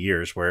last 20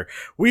 years, where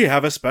we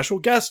have a special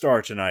guest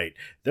star tonight.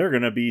 They're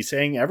going to be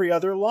saying every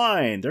other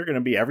line. They're going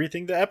to be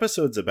everything the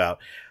episode's about.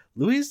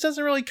 Luis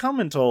doesn't really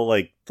come until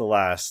like the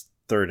last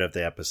third of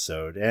the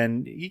episode,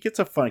 and he gets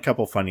a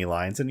couple funny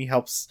lines, and he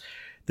helps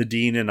the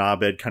Dean and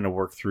Abed kind of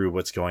work through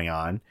what's going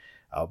on,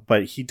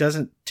 but he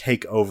doesn't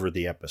take over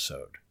the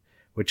episode,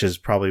 which is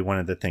probably one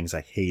of the things I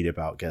hate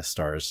about guest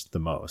stars the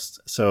most.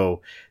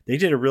 So they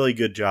did a really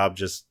good job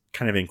just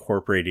kind of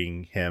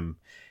incorporating him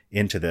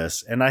into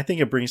this, and I think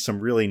it brings some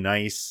really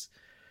nice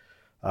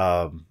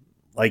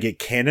like it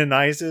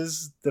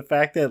canonizes the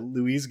fact that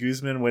Luis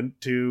Guzman went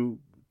to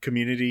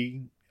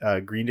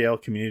Greendale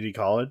Community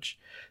College.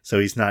 So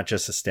he's not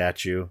just a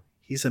statue,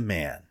 he's a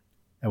man.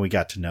 And we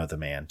got to know the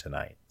man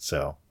tonight.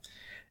 So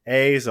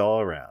A's all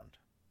around.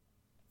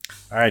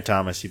 All right,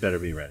 Thomas, you better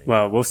be ready.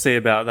 Well, we'll see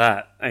about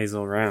that. A's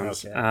all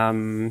round.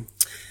 Okay.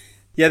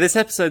 Yeah, this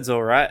episode's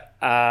all right.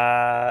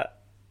 I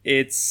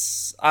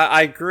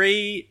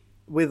agree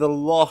with a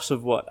lot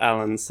of what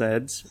Alan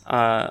said.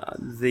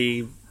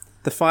 The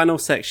final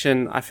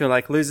section, I feel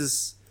like,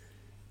 loses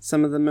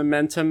some of the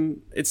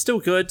momentum. It's still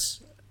good.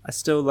 I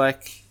still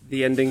like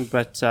the ending,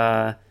 but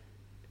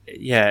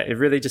it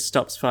really just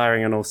stops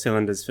firing on all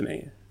cylinders for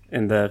me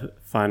in the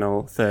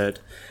final third.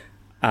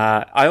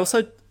 I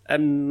also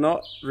am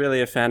not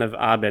really a fan of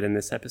Abed in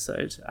this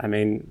episode. I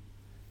mean,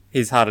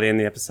 he's hardly in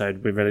the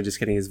episode. We're really just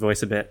getting his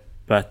voice a bit.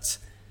 But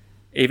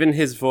even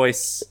his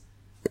voice,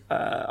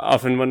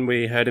 often when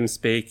we heard him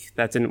speak,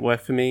 that didn't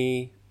work for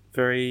me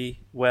very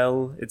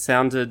well. It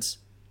sounded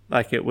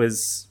like it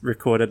was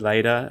recorded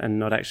later and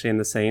not actually in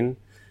the scene.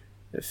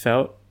 It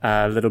felt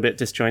a little bit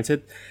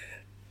disjointed.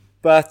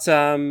 But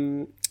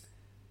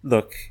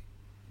look,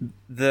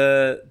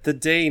 the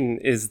Dean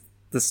is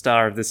the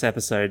star of this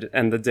episode,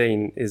 and the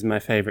Dean is my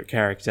favorite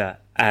character.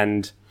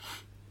 And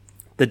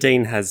the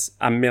Dean has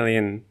a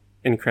million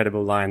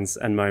incredible lines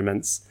and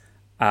moments.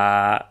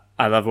 I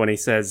love when he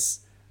says,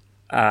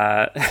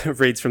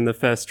 reads from the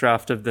first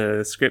draft of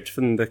the script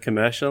from the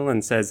commercial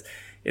and says,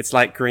 "It's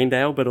like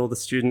Greendale, but all the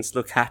students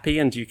look happy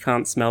and you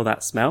can't smell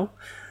that smell."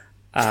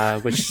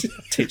 Which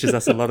teaches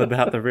us a lot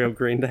about the real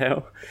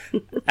Greendale.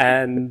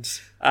 And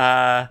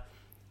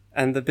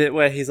the bit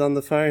where he's on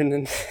the phone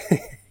and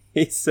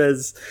he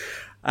says,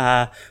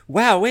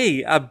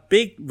 "Wowee, a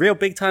real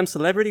big time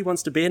celebrity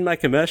wants to be in my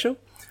commercial."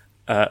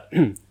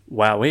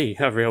 Wowee,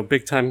 a real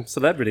big time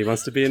celebrity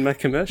wants to be in my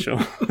commercial.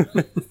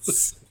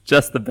 It's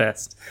just the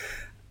best.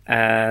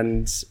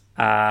 And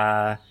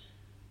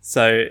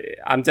so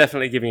I'm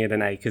definitely giving it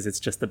an A because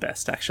it's just the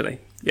best, actually.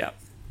 Yeah.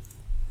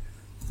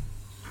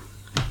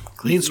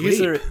 Clean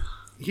sweep.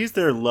 He's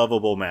their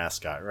lovable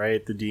mascot,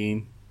 right? The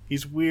Dean.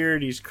 He's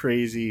weird, he's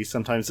crazy,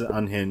 sometimes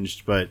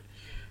unhinged, but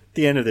at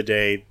the end of the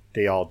day,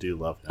 they all do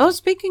love him. Oh,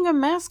 speaking of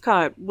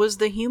mascot, was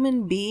the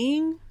human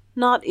being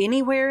not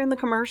anywhere in the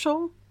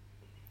commercial?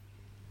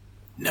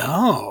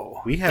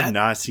 No. We have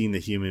not seen the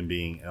human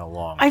being in a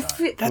long time.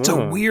 That's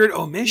a weird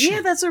omission.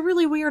 Yeah, that's a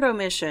really weird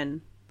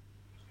omission.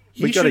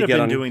 He should have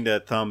been doing the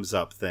thumbs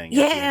up thing.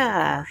 Yeah. At the end of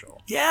the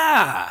commercial.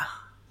 Yeah.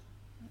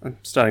 I'm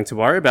starting to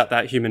worry about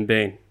that human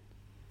being.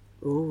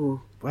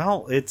 Ooh.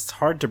 Well, it's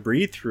hard to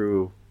breathe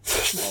through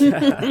all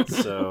that,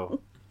 so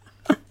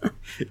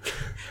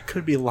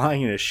could be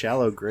lying in a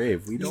shallow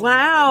grave. We don't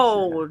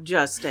know.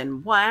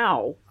 Justin,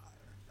 wow.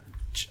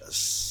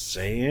 Just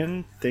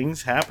saying,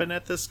 things happen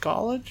at this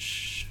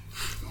college.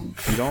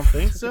 You don't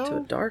think so? To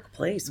a dark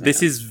place, man.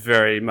 This is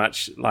very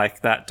much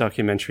like that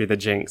documentary, The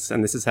Jinx,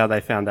 and this is how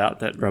they found out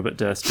that Robert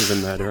Durst is a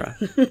murderer.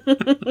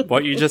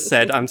 What you just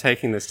said, I'm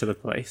taking this to the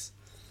police.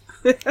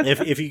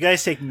 If you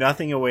guys take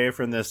nothing away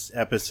from this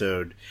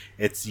episode,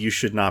 it's you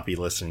should not be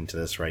listening to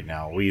this right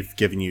now. We've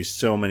given you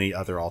so many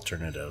other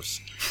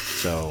alternatives,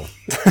 so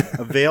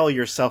avail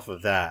yourself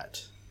of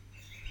that.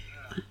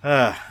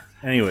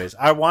 Anyways,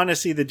 I want to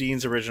see the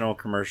Dean's original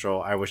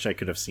commercial. I wish I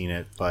could have seen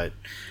it, but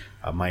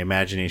my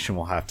imagination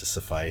will have to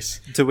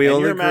suffice. Do we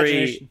all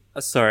agree?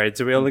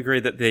 Do we all agree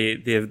that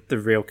the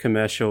real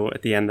commercial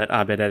at the end that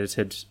Abed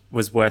edited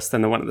was worse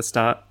than the one at the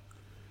start?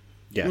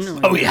 Yes. No.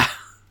 Oh yeah.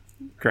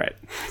 Great.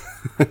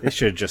 They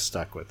should have just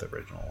stuck with the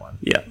original one.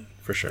 Yeah,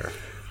 for sure.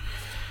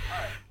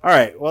 All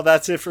right. Well,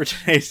 that's it for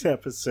today's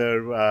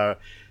episode.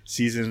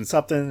 Season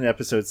something,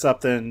 episode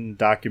something,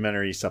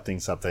 documentary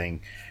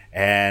something.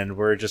 And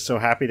we're just so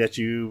happy that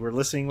you were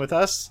listening with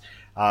us.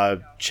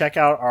 Check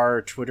out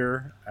our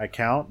Twitter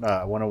account,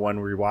 101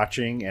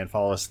 Rewatching, and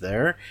follow us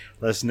there.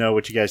 Let us know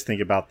what you guys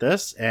think about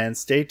this. And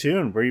stay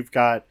tuned. We've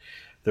got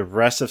the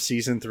rest of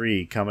Season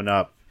 3 coming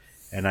up.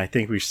 And I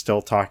think we're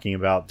still talking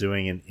about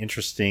doing an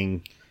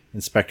interesting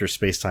Inspector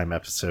Spacetime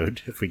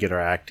episode if we get our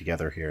act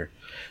together here.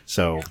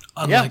 So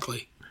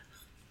unlikely.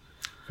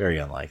 Yeah. Very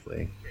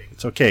unlikely.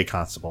 It's okay,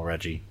 Constable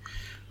Reggie.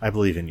 I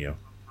believe in you.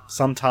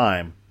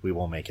 Sometime we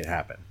will make it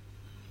happen.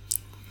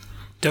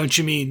 Don't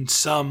you mean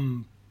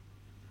some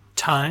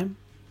time?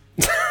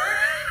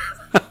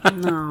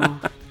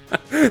 No.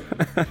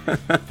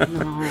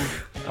 No.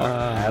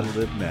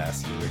 Ad-lib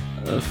master.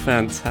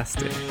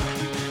 Fantastic.